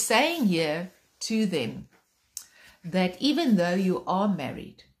he's saying here to them that even though you are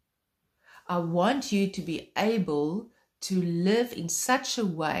married, I want you to be able to live in such a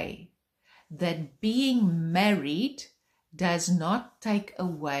way that being married does not take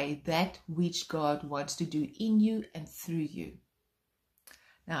away that which God wants to do in you and through you.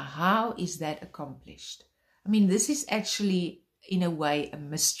 Now, how is that accomplished? I mean, this is actually, in a way, a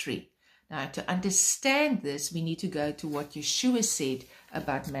mystery. Now, to understand this, we need to go to what Yeshua said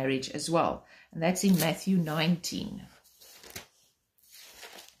about marriage as well. And that's in Matthew 19.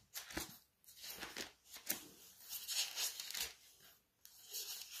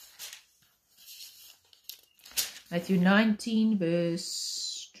 Matthew 19,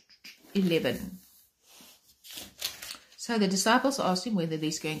 verse 11. So the disciples asked him whether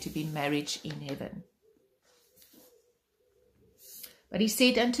there's going to be marriage in heaven. But he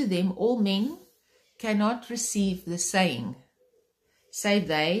said unto them, all men cannot receive the saying, save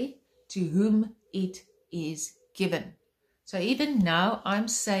they to whom it is given. So even now, I'm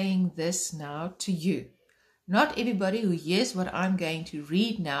saying this now to you. Not everybody who hears what I'm going to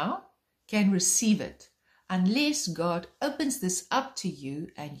read now can receive it, unless God opens this up to you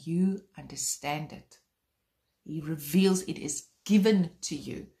and you understand it. He reveals it is given to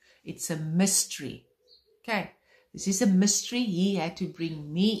you. It's a mystery. Okay, this is a mystery he had to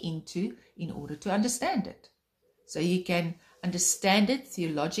bring me into in order to understand it. So you can understand it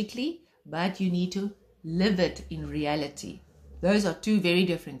theologically, but you need to live it in reality. Those are two very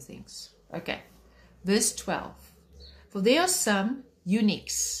different things. Okay, verse 12. For there are some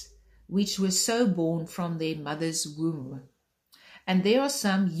eunuchs which were so born from their mother's womb. And there are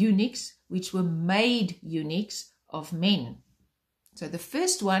some eunuchs which were made eunuchs of men. So the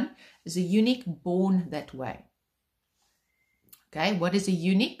first one is a eunuch born that way. Okay, what is a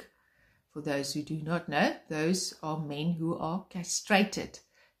eunuch? For those who do not know, those are men who are castrated.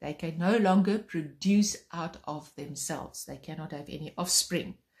 They can no longer produce out of themselves. They cannot have any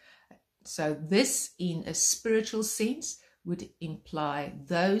offspring. So this, in a spiritual sense, would imply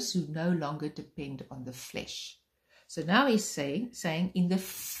those who no longer depend on the flesh. So now he's saying in the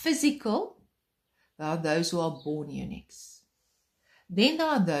physical, there are those who are born eunuchs. Then there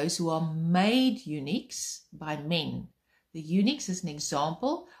are those who are made eunuchs by men. The eunuchs is an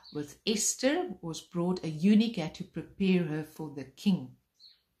example. With Esther was brought a eunuch had to prepare her for the king.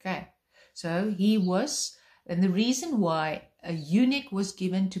 Okay, so he was, and the reason why a eunuch was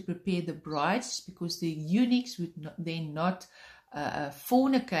given to prepare the brides is because the eunuchs would then not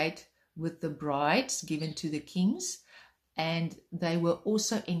fornicate with the brides given to the kings, and they were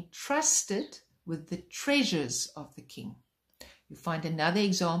also entrusted with the treasures of the king. You find another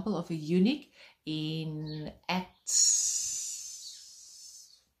example of a eunuch in Acts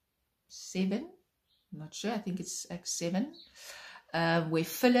 7, I'm not sure, I think it's Acts 7, where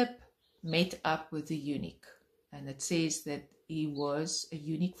Philip met up with the eunuch. And it says that he was a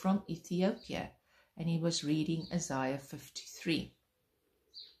eunuch from Ethiopia, and he was reading Isaiah 53.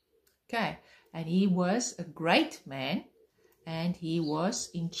 Okay, and he was a great man, and he was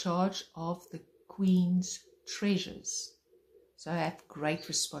in charge of the queen's treasures. So I have great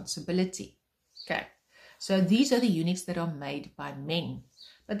responsibility. Okay, so these are the eunuchs that are made by men.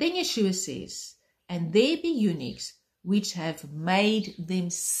 But then Yeshua says, and there be eunuchs which have made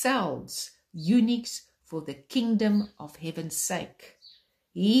themselves eunuchs for the kingdom of heaven's sake.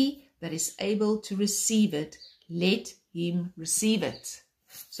 He that is able to receive it, let him receive it.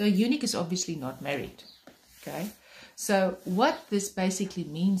 So a eunuch is obviously not married. Okay, so what this basically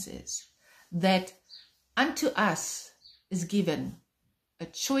means is that unto us is given a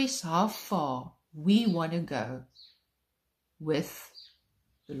choice how far we want to go with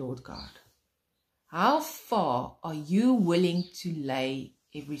the Lord God. How far are you willing to lay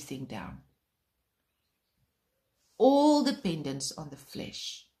everything down? All dependence on the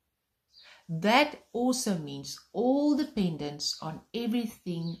flesh. That also means all dependence on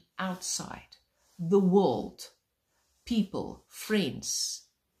everything outside, the world, people, friends,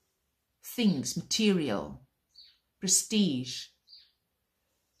 things, material, prestige,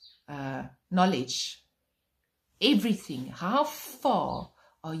 knowledge, everything. How far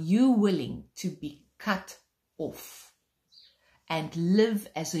are you willing to be cut off and live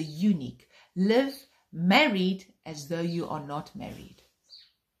as a eunuch? Live married as though you are not married.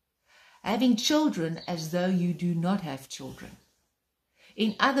 Having children as though you do not have children.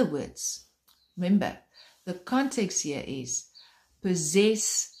 In other words, remember, the context here is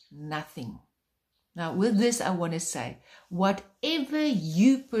possess nothing. Now, with this, I want to say, whatever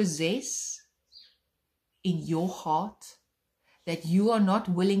you possess in your heart that you are not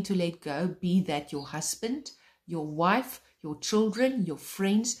willing to let go, be that your husband, your wife, your children, your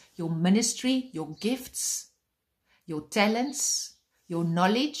friends, your ministry, your gifts, your talents, your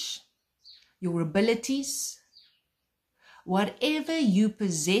knowledge, your abilities, whatever you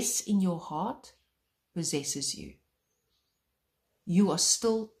possess in your heart possesses you. You are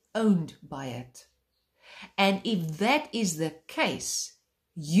still owned by it. And if that is the case,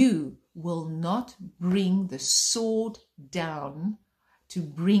 you will not bring the sword down to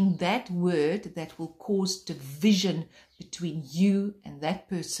bring that word that will cause division between you and that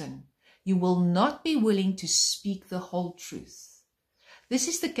person. You will not be willing to speak the whole truth. This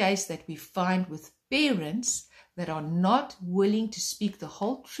is the case that we find with parents that are not willing to speak the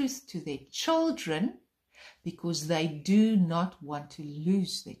whole truth to their children because they do not want to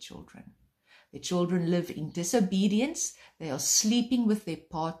lose their children. The children live in disobedience. They are sleeping with their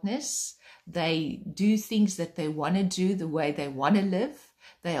partners. They do things that they want to do the way they want to live.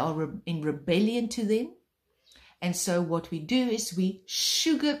 They are in rebellion to them. And so what we do is we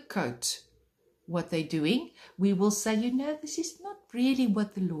sugarcoat what they're doing. We will say, this is not really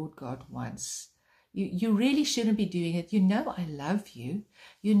what the Lord God wants. You really shouldn't be doing it. I love you.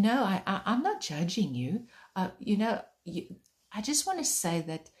 I'm not judging you. I just want to say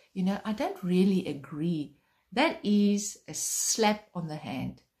that, I don't really agree. That is a slap on the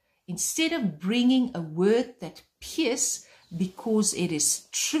hand. Instead of bringing a word that pierces because it is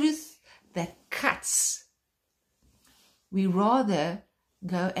truth that cuts, we rather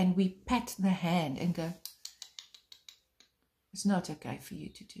go and we pat the hand and go, it's not okay for you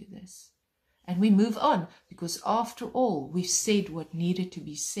to do this. And we move on because after all, we've said what needed to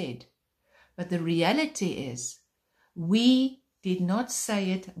be said. But the reality is, we did not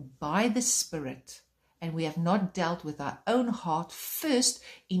say it by the Spirit, and we have not dealt with our own heart first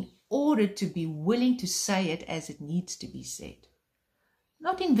in order to be willing to say it as it needs to be said.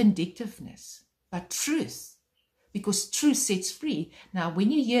 Not in vindictiveness, but truth, because truth sets free. Now,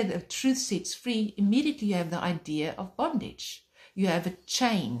 when you hear that truth sets free, immediately you have the idea of bondage. You have a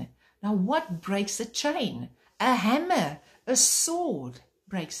chain. Now, what breaks a chain? A hammer, a sword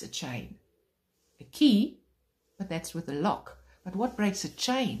breaks a chain. A key, but that's with a lock. But what breaks a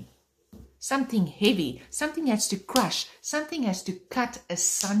chain? Something heavy, something has to crush, something has to cut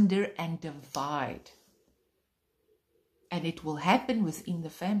asunder and divide. And it will happen within the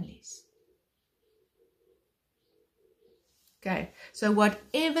families. Okay, so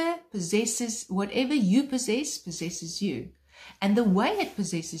whatever you possess, possesses you. And the way it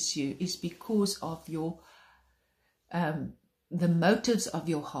possesses you is because of your the motives of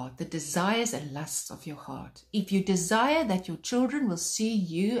your heart, the desires and lusts of your heart. If you desire that your children will see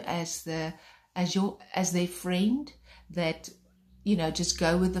you as their friend, that just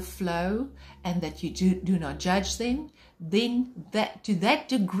go with the flow, and that you do not judge them, then to that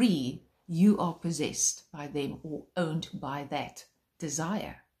degree you are possessed by them or owned by that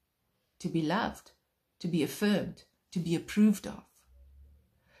desire to be loved, to be affirmed, to be approved of.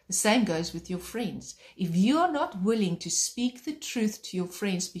 The same goes with your friends. If you are not willing to speak the truth to your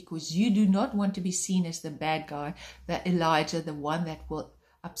friends because you do not want to be seen as the bad guy, the Elijah, the one that will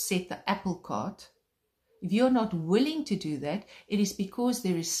upset the apple cart, if you're not willing to do that, it is because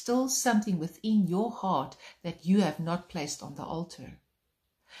there is still something within your heart that you have not placed on the altar.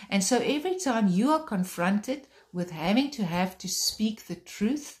 And so every time you are confronted with having to speak the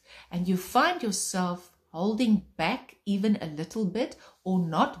truth, and you find yourself holding back even a little bit or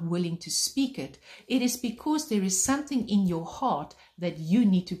not willing to speak it, it is because there is something in your heart that you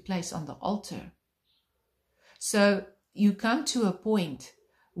need to place on the altar. So you come to a point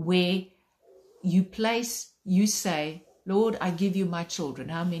where you say, Lord, I give you my children.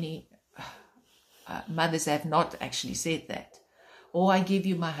 How many mothers have not actually said that? Or I give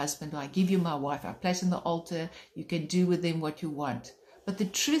you my husband, or I give you my wife. I place on the altar. You can do with them what you want. But the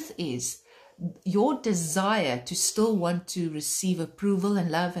truth is, your desire to still want to receive approval and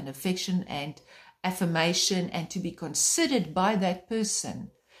love and affection and affirmation and to be considered by that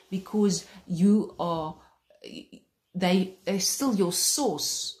person because they're still your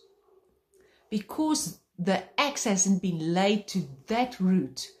source. Because the axe hasn't been laid to that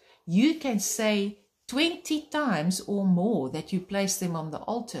root, you can say 20 times or more that you place them on the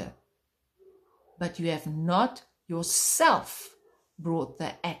altar, but you have not yourself brought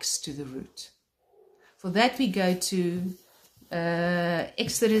the axe to the root. For that we go to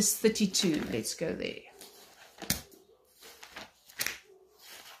Exodus 32. Let's go there.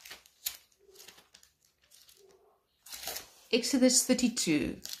 Exodus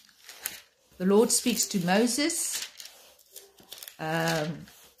 32, the Lord speaks to Moses, and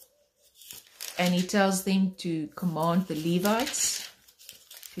he tells them to command the Levites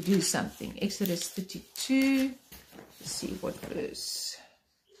to do something. Exodus 32, let's see what verse.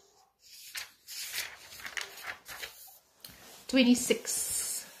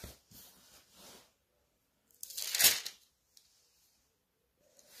 26.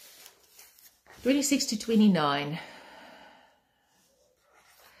 to 29.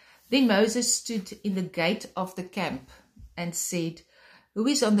 Then Moses stood in the gate of the camp and said, Who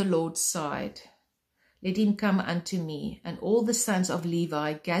is on the Lord's side? Let him come unto me. And all the sons of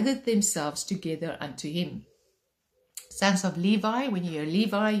Levi gathered themselves together unto him. Sons of Levi, when you hear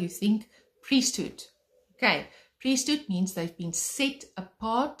Levi, you think priesthood. Okay, priesthood means they've been set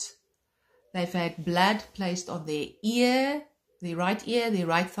apart. They've had blood placed on their ear, their right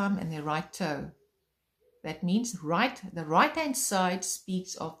thumb, and their right toe. That means the right-hand side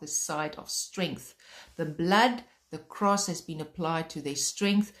speaks of the side of strength. The blood, the cross has been applied to their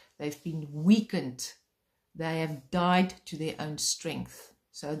strength. They've been weakened. They have died to their own strength.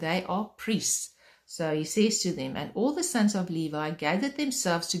 So they are priests. So he says to them, and all the sons of Levi gathered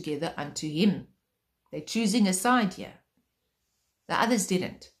themselves together unto him. They're choosing a side here. The others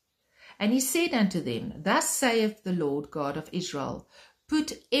didn't. And he said unto them, Thus saith the Lord God of Israel,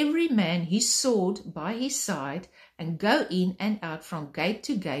 Put every man his sword by his side, and go in and out from gate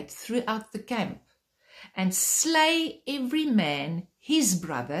to gate throughout the camp, and slay every man his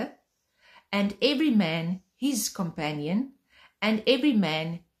brother, and every man his companion, and every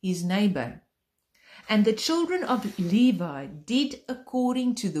man his neighbor. And the children of Levi did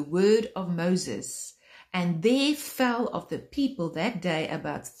according to the word of Moses, and there fell of the people that day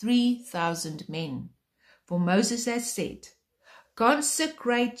about 3,000 men. For Moses has said,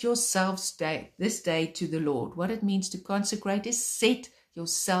 Consecrate yourselves this day to the Lord. What it means to consecrate is set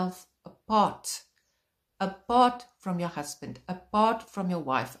yourself apart. Apart from your husband, apart from your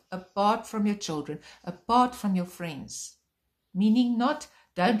wife, apart from your children, apart from your friends. Meaning not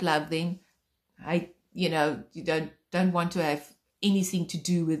don't love them, you don't want to have anything to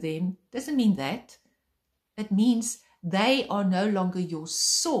do with them. Doesn't mean that. It means they are no longer your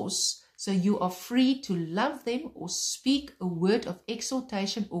source. So you are free to love them or speak a word of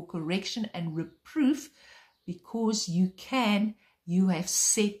exhortation or correction and reproof because you have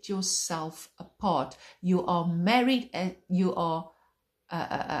set yourself apart. You are married,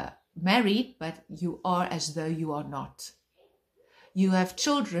 married, but you are as though you are not. You have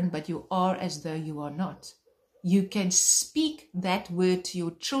children, but you are as though you are not. You can speak that word to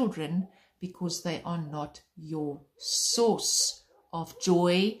your children because they are not your source of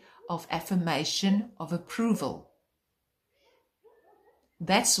joy, of affirmation, of approval.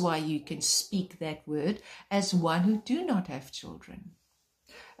 That's why you can speak that word as one who do not have children,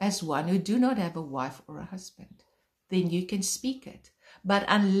 as one who do not have a wife or a husband. Then you can speak it. But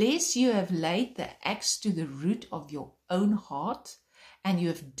unless you have laid the axe to the root of your own heart, and you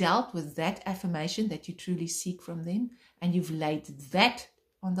have dealt with that affirmation that you truly seek from them, and you've laid that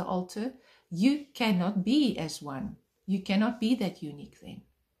on the altar, you cannot be as one. You cannot be that unique then,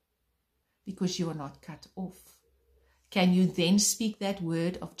 because you are not cut off. Can you then speak that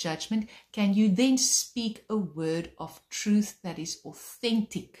word of judgment? Can you then speak a word of truth that is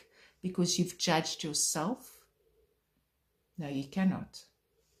authentic because you've judged yourself? No, you cannot.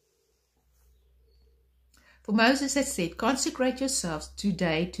 For Moses had said, Consecrate yourselves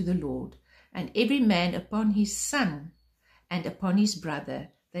today to the Lord, and every man upon his son and upon his brother,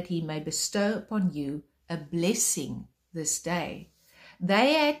 that he may bestow upon you a blessing this day.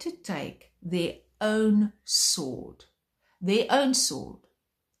 They had to take their own sword that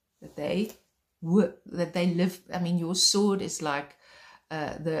they live. I mean, your sword is like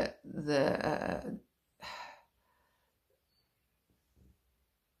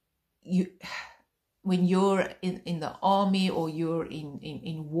when you're in the army or you're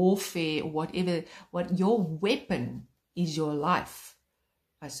in warfare or whatever, what your weapon is your life.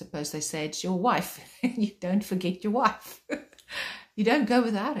 I suppose they say it's your wife. You don't forget your wife. You don't go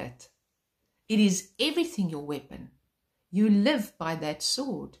without it. It is everything your weapon. You live by that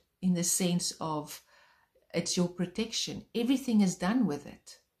sword in the sense of it's your protection. Everything is done with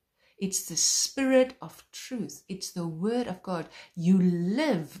it. It's the spirit of truth. It's the word of God. You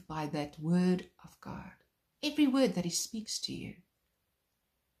live by that word of God. Every word that he speaks to you.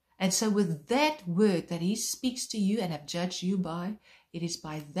 And so with that word that he speaks to you and have judged you by, it is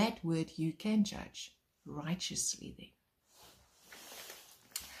by that word you can judge righteously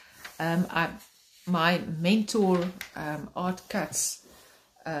then. My mentor, Art Katz,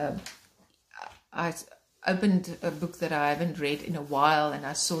 opened a book that I haven't read in a while, and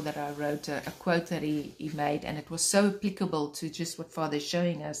I saw that I wrote a quote that he made, and it was so applicable to just what Father is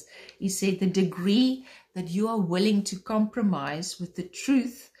showing us. He said, the degree that you are willing to compromise with the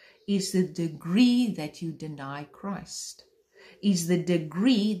truth is the degree that you deny Christ, is the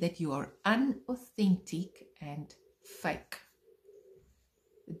degree that you are unauthentic and fake.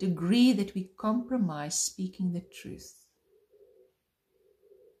 The degree that we compromise speaking the truth.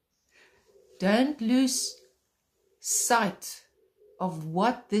 Don't lose sight of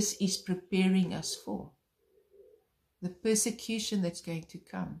what this is preparing us for. The persecution that's going to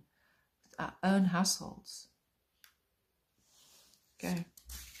come with our own households. Okay.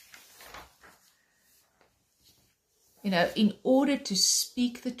 You know, in order to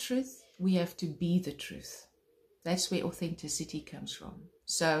speak the truth, we have to be the truth. That's where authenticity comes from.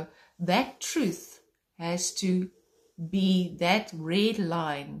 So that truth has to be that red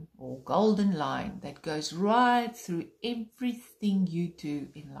line or golden line that goes right through everything you do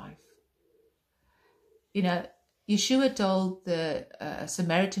in life. You know, Yeshua told the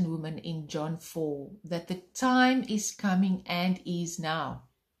Samaritan woman in John 4 that the time is coming and is now,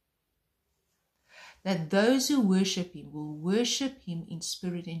 that those who worship him will worship him in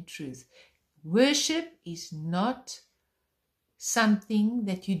spirit and truth. Worship is not something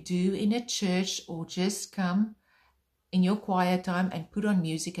that you do in a church or just come in your quiet time and put on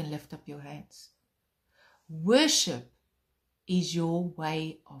music and lift up your hands. Worship is your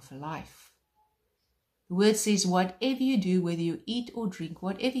way of life. The word says, whatever you do, whether you eat or drink,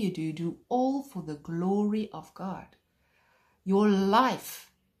 whatever you do, do all for the glory of God. Your life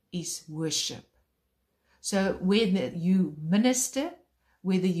is worship. So whether you minister,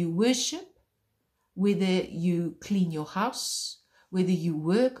 whether you worship, whether you clean your house, whether you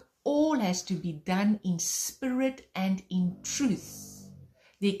work, all has to be done in spirit and in truth.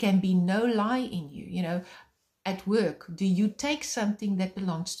 There can be no lie in you. You know, at work, do you take something that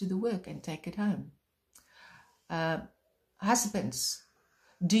belongs to the work and take it home? Husbands,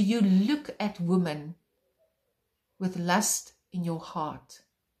 do you look at women with lust in your heart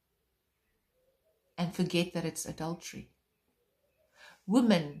and forget that it's adultery?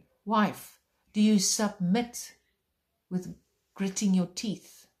 Woman, wife, do you submit with gritting your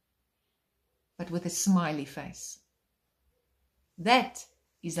teeth, but with a smiley face? That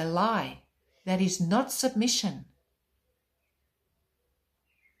is a lie. That is not submission.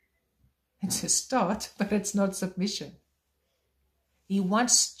 It's a start, but it's not submission. He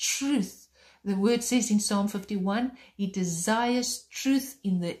wants truth. The word says in Psalm 51, he desires truth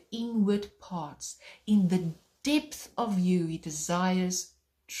in the inward parts. In the depth of you, he desires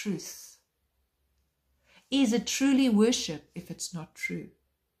truth. Is it truly worship if it's not true?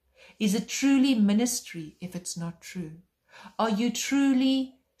 Is it truly ministry if it's not true? Are you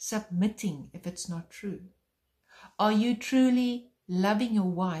truly submitting if it's not true? Are you truly loving your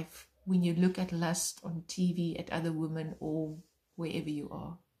wife when you look at lust on TV at other women or wherever you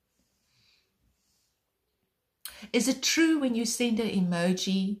are? Is it true when you send an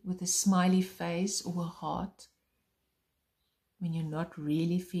emoji with a smiley face or a heart when you're not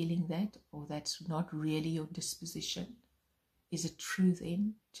really feeling that, or that's not really your disposition? Is it true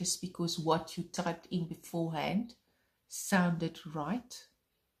then, just because what you typed in beforehand sounded right,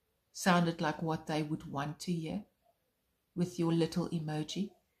 sounded like what they would want to hear with your little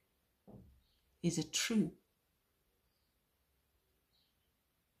emoji? Is it true?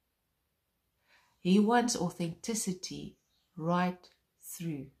 He wants authenticity right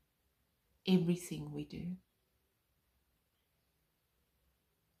through everything we do.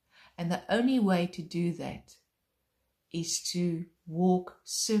 And the only way to do that is to walk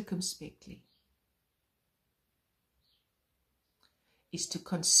circumspectly, is to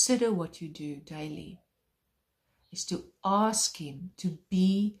consider what you do daily, is to ask him to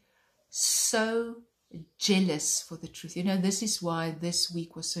be so jealous for the truth. You know, this is why this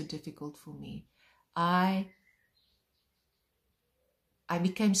week was so difficult for me. I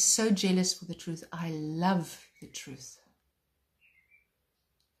became so jealous for the truth. I love the truth.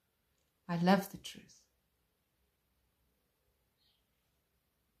 I love the truth.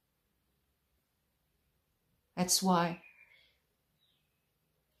 That's why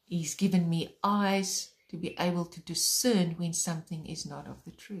he's given me eyes to be able to discern when something is not of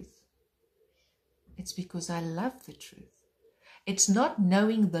the truth. It's because I love the truth. It's not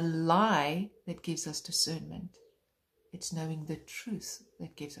knowing the lie that gives us discernment. It's knowing the truth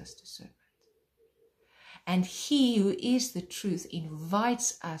that gives us discernment. And he who is the truth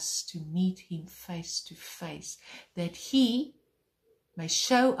invites us to meet him face to face, that he may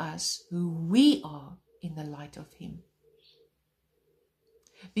show us who we are in the light of him.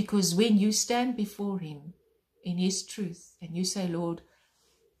 Because when you stand before him in his truth and you say, Lord,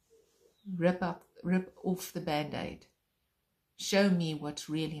 rip off the band-aid. Show me what's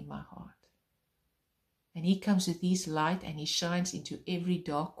really in my heart. And he comes with his light and he shines into every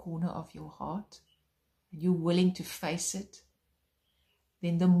dark corner of your heart. And you're willing to face it.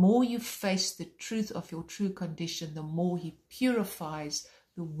 Then the more you face the truth of your true condition, the more he purifies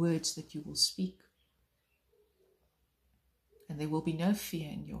the words that you will speak. And there will be no fear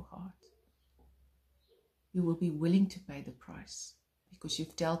in your heart. You will be willing to pay the price because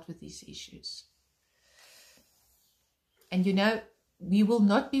you've dealt with these issues. And you know, we will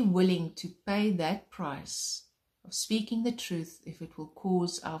not be willing to pay that price of speaking the truth if it will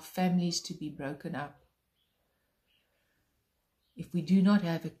cause our families to be broken up. If we do not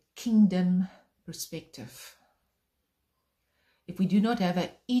have a kingdom perspective, if we do not have an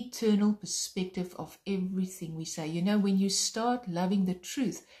eternal perspective of everything we say. You know, when you start loving the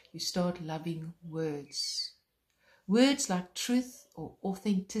truth, you start loving words. Words like truth or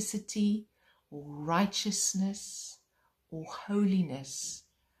authenticity or righteousness or holiness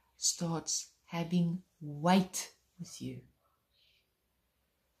starts having weight with you.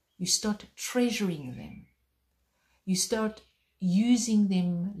 You start treasuring them. You start using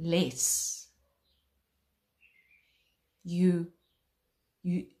them less. You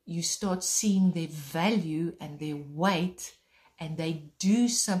start seeing their value and their weight, and they do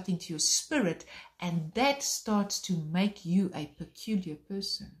something to your spirit, and that starts to make you a peculiar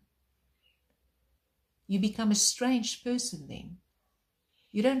person. You become a strange person then.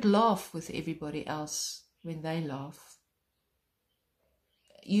 You don't laugh with everybody else when they laugh.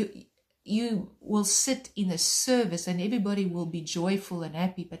 You will sit in a service and everybody will be joyful and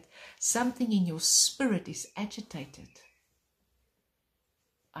happy, but something in your spirit is agitated.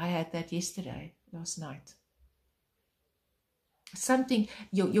 I had that last night. Something,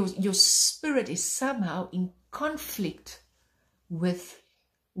 your spirit is somehow in conflict with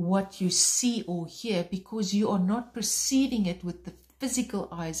what you see or hear, because you are not perceiving it with the physical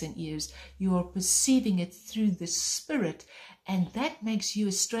eyes and ears. You are perceiving it through the spirit, and that makes you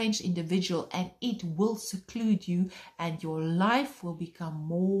a strange individual, and it will seclude you, and your life will become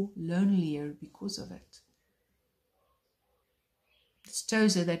more lonelier because of it. It's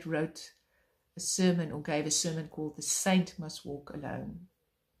Tozer that wrote a sermon, or gave a sermon called "The Saint Must Walk Alone."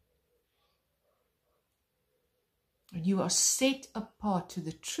 When you are set apart to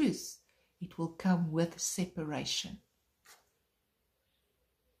the truth, it will come with separation.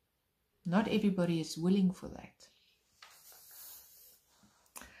 Not everybody is willing for that.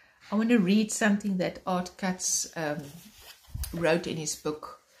 I want to read something that Art Katz wrote in his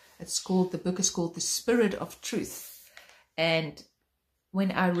book. The book is called "The Spirit of Truth." And when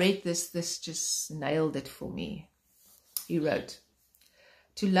I read this just nailed it for me. He wrote,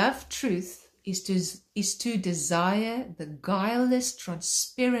 "To love truth is to desire the guileless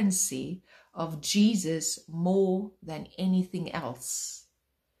transparency of Jesus more than anything else.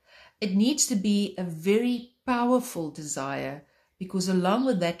 It needs to be a very powerful desire, because along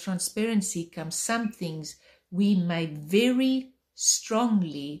with that transparency comes some things we may very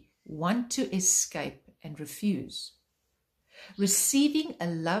strongly want to escape and refuse. Receiving a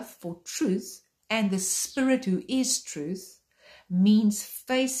love for truth and the Spirit who is truth means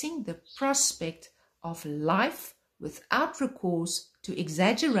facing the prospect of life without recourse to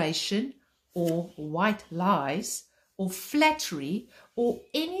exaggeration or white lies or flattery or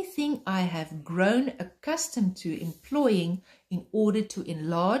anything I have grown accustomed to employing in order to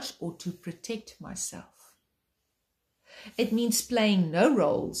enlarge or to protect myself. It means playing no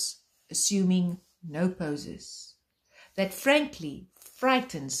roles, assuming no poses. That frankly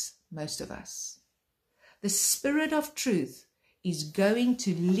frightens most of us. The Spirit of Truth is going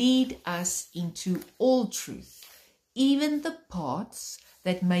to lead us into all truth, even the parts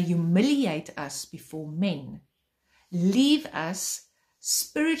that may humiliate us before men, leave us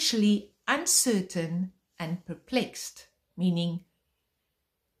spiritually uncertain and perplexed, meaning,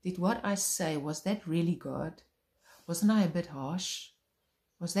 did what I say, was that really God? Wasn't I a bit harsh?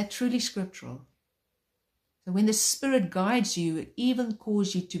 Was that truly scriptural? So when the Spirit guides you, it even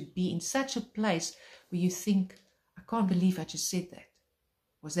causes you to be in such a place where you think, I can't believe I just said that.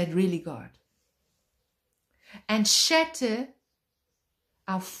 Was that really God? And shatter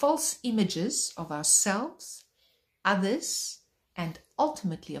our false images of ourselves, others, and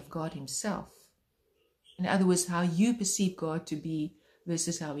ultimately of God himself. In other words, how you perceive God to be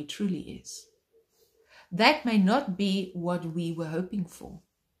versus how he truly is. That may not be what we were hoping for.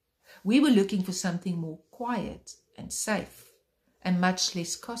 We were looking for something more quiet and safe and much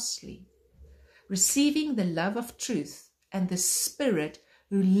less costly. Receiving the love of truth and the Spirit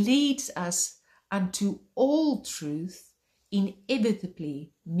who leads us unto all truth,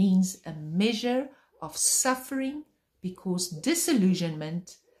 inevitably means a measure of suffering, because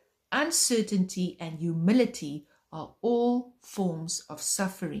disillusionment, uncertainty, and humility are all forms of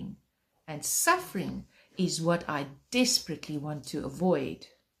suffering. And suffering is what I desperately want to avoid.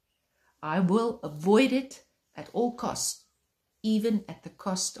 I will avoid it at all costs, even at the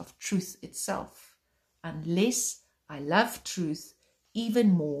cost of truth itself, unless I love truth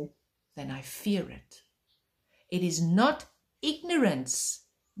even more than I fear it. It is not ignorance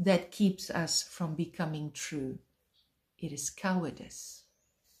that keeps us from becoming true. It is cowardice.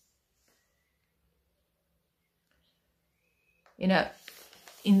 You know,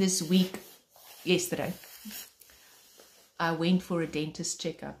 in this week, yesterday, I went for a dentist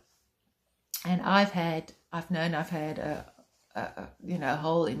checkup, and I've had a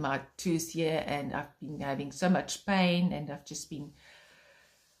hole in my tooth here, and I've been having so much pain, and I've just been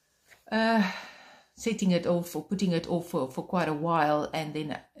setting it off or putting it off for quite a while, and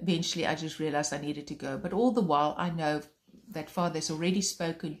then eventually I just realized I needed to go. But all the while I know that Father's already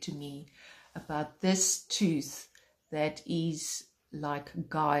spoken to me about this tooth that is like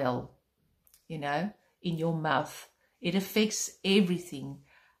guile, you know, in your mouth. It affects everything.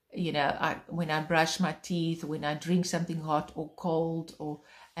 You know, when I brush my teeth, when I drink something hot or cold,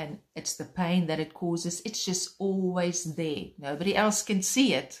 and it's the pain that it causes, it's just always there. Nobody else can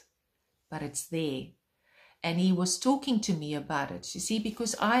see it, but it's there. And he was talking to me about it, you see,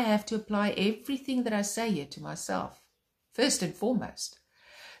 because I have to apply everything that I say here to myself, first and foremost.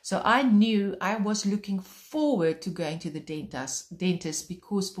 So I knew I was looking forward to going to the dentist,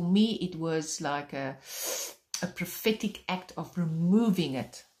 because for me it was like a prophetic act of removing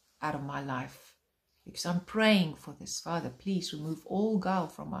it out of my life. Because I'm praying for this. Father, please remove all guile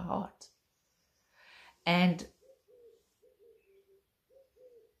from my heart. And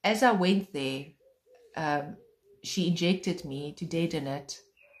as I went there, she injected me to deaden it,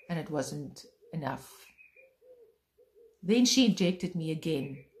 and it wasn't enough. Then she injected me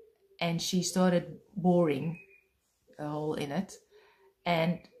again, and she started boring a hole in it,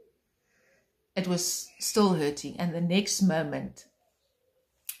 and it was still hurting. And the next moment,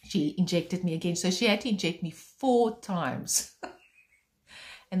 she injected me again. So she had to inject me 4 times.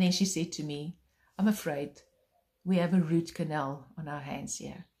 And then she said to me, I'm afraid we have a root canal on our hands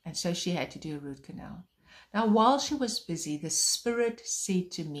here. And so she had to do a root canal. Now, while she was busy, the Spirit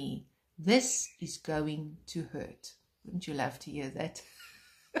said to me, this is going to hurt. Wouldn't you love to hear that?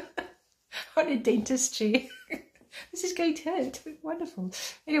 On a dentist chair. This is going to hurt. Wonderful.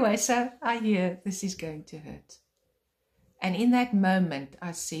 Anyway, so I hear this is going to hurt. And in that moment,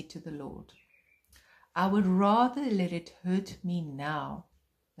 I said to the Lord, I would rather let it hurt me now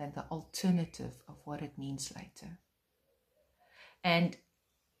than the alternative of what it means later. And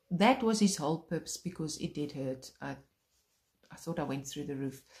that was his whole purpose, because it did hurt. I thought I went through the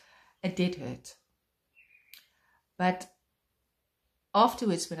roof. It did hurt. But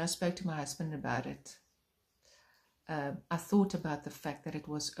afterwards, when I spoke to my husband about it, I thought about the fact that it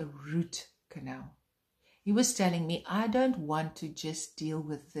was a root canal. He was telling me, I don't want to just deal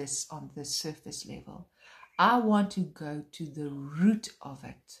with this on the surface level. I want to go to the root of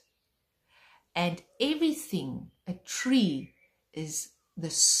it. And everything, a tree is,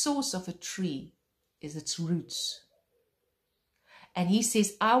 the source of a tree is its roots. And he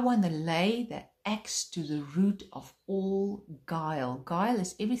says, I want to lay the axe to the root of all guile. Guile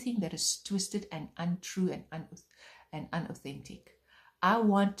is everything that is twisted and untrue and unauthentic. I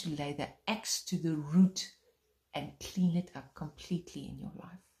want to lay the axe to the root and clean it up completely in your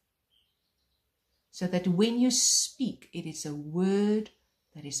life. So that when you speak, it is a word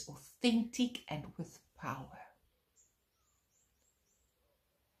that is authentic and with power.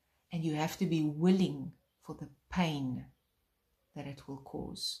 And you have to be willing for the pain that it will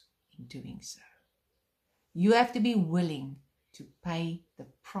cause in doing so. You have to be willing to pay the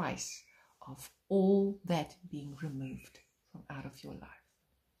price of all that being removed from out of your life.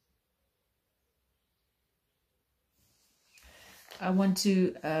 I want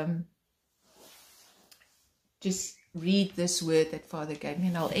to just read this word that Father gave me,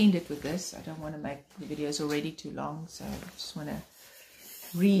 and I'll end it with this. I don't want to make the videos already too long, so I just want to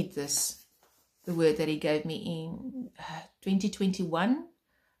read this, the word that he gave me in 2021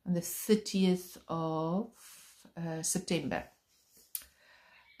 on the 30th of September.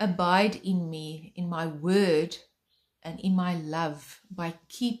 Abide in me, in my word, and in my love, by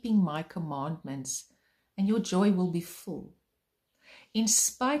keeping my commandments, and your joy will be full. In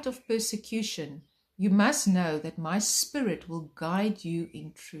spite of persecution, you must know that my Spirit will guide you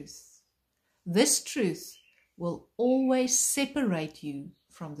in truth. This truth will always separate you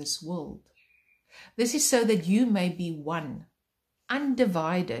from this world. This is so that you may be one,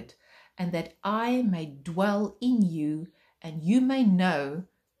 undivided, and that I may dwell in you, and you may know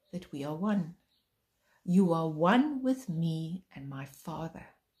that we are one. You are one with me and my Father.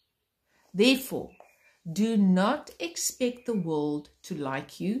 Therefore, do not expect the world to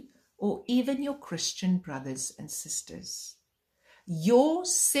like you, or even your Christian brothers and sisters. Your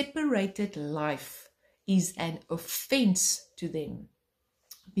separated life is an offense to them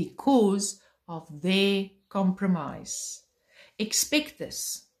because of their compromise. Expect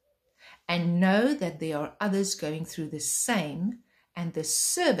this and know that there are others going through the same, and the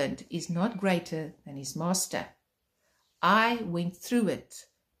servant is not greater than his master. I went through it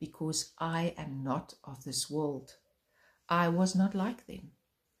because I am not of this world. I was not like them.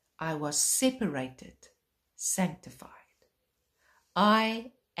 I was separated, sanctified.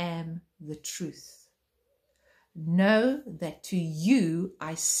 I am the truth. Know that to you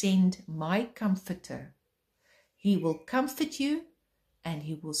I send my Comforter. He will comfort you, and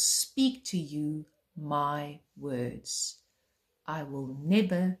he will speak to you my words. I will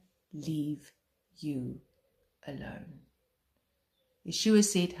never leave you alone. Yeshua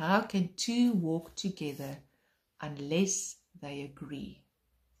said, how can two walk together unless they agree?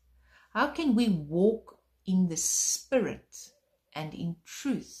 How can we walk in the Spirit and in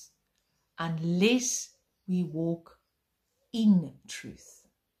truth unless we walk in truth?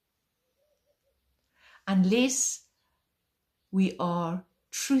 Unless we are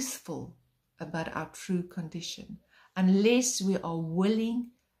truthful about our true condition, unless we are willing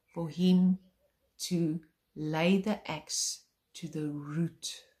for him to lay the axe to the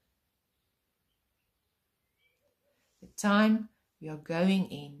root. The time we are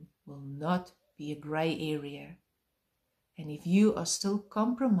going in will not be a grey area. And if you are still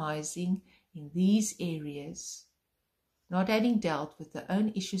compromising in these areas, not having dealt with the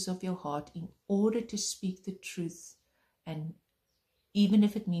own issues of your heart in order to speak the truth, and even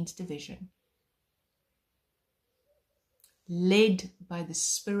if it means division, led by the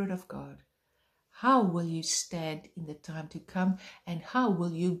Spirit of God, how will you stand in the time to come, and how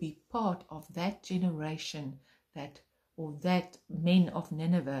will you be part of that generation that men of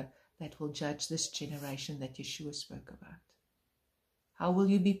Nineveh that will judge this generation that Yeshua spoke about? How will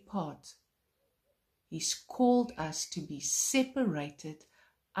you be part? He's called us to be separated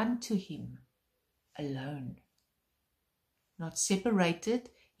unto him alone. Not separated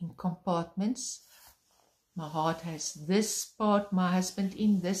in compartments. My heart has this part, my husband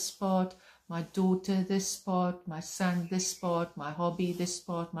in this part, my daughter this part, my son this part, my hobby this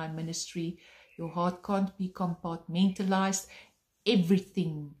part, my ministry. Your heart can't be compartmentalized.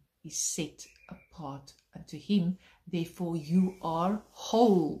 Everything is set apart unto him. Therefore you are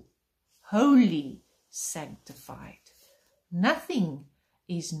whole, holy, sanctified. Nothing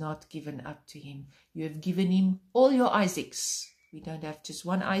is not given up to him. You have given him all your Isaacs. We don't have just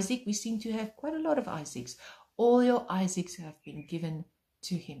one Isaac. We seem to have quite a lot of Isaacs. All your Isaacs have been given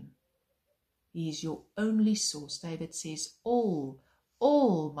to him. He is your only source. David says,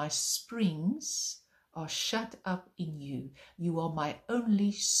 all my springs are shut up in you. You are my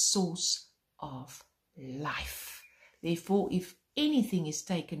only source of life. Therefore, if anything is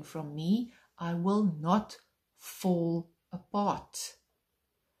taken from me, I will not fall apart.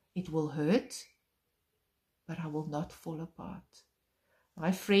 It will hurt, but I will not fall apart.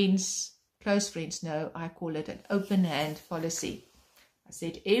 My friends, close friends know I call it an open hand policy. I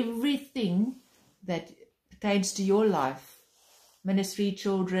said everything that pertains to your life, ministry,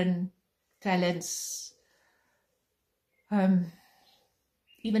 children, talents,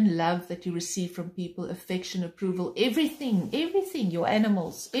 even love that you receive from people, affection, approval, everything, your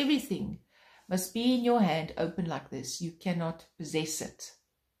animals, everything must be in your hand open like this. You cannot possess it.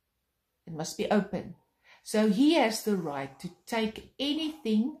 It must be open. So he has the right to take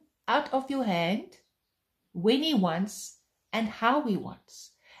anything out of your hand when he wants and how he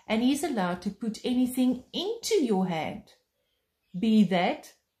wants. And he's allowed to put anything into your hand, be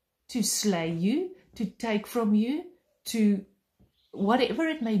that to slay you, to take from you, to whatever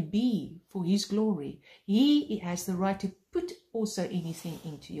it may be for his glory. He has the right to put also anything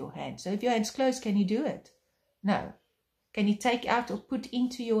into your hand. So if your hand's closed, can he do it? No. Can he take out or put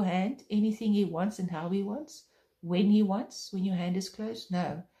into your hand anything he wants and how he wants? When he wants, when your hand is closed?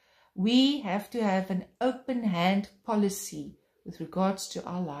 No. We have to have an open hand policy with regards to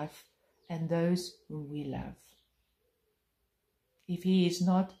our life and those whom we love. If he is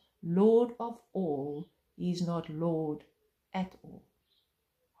not Lord of all, he is not Lord at all.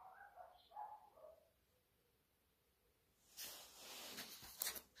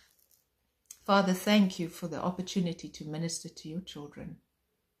 Father, thank you for the opportunity to minister to your children.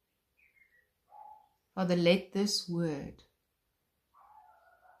 Father, let this word,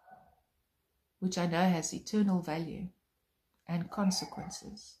 which I know has eternal value and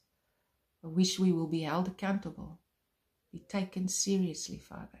consequences, for which we will be held accountable, be taken seriously,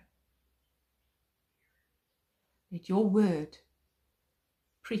 Father. Let your word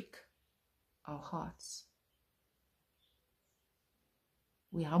prick our hearts.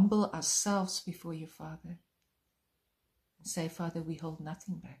 We humble ourselves before you, Father, and say, Father, we hold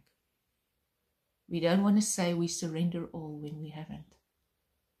nothing back. We don't want to say we surrender all when we haven't.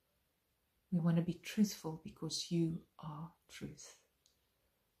 We want to be truthful because you are truth.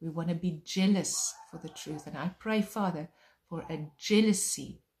 We want to be jealous for the truth. And I pray, Father, for a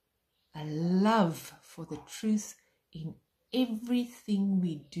jealousy, a love for the truth in everything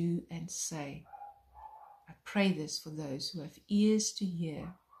we do and say. I pray this for those who have ears to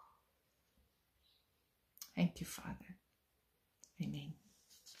hear. Thank you, Father. Amen.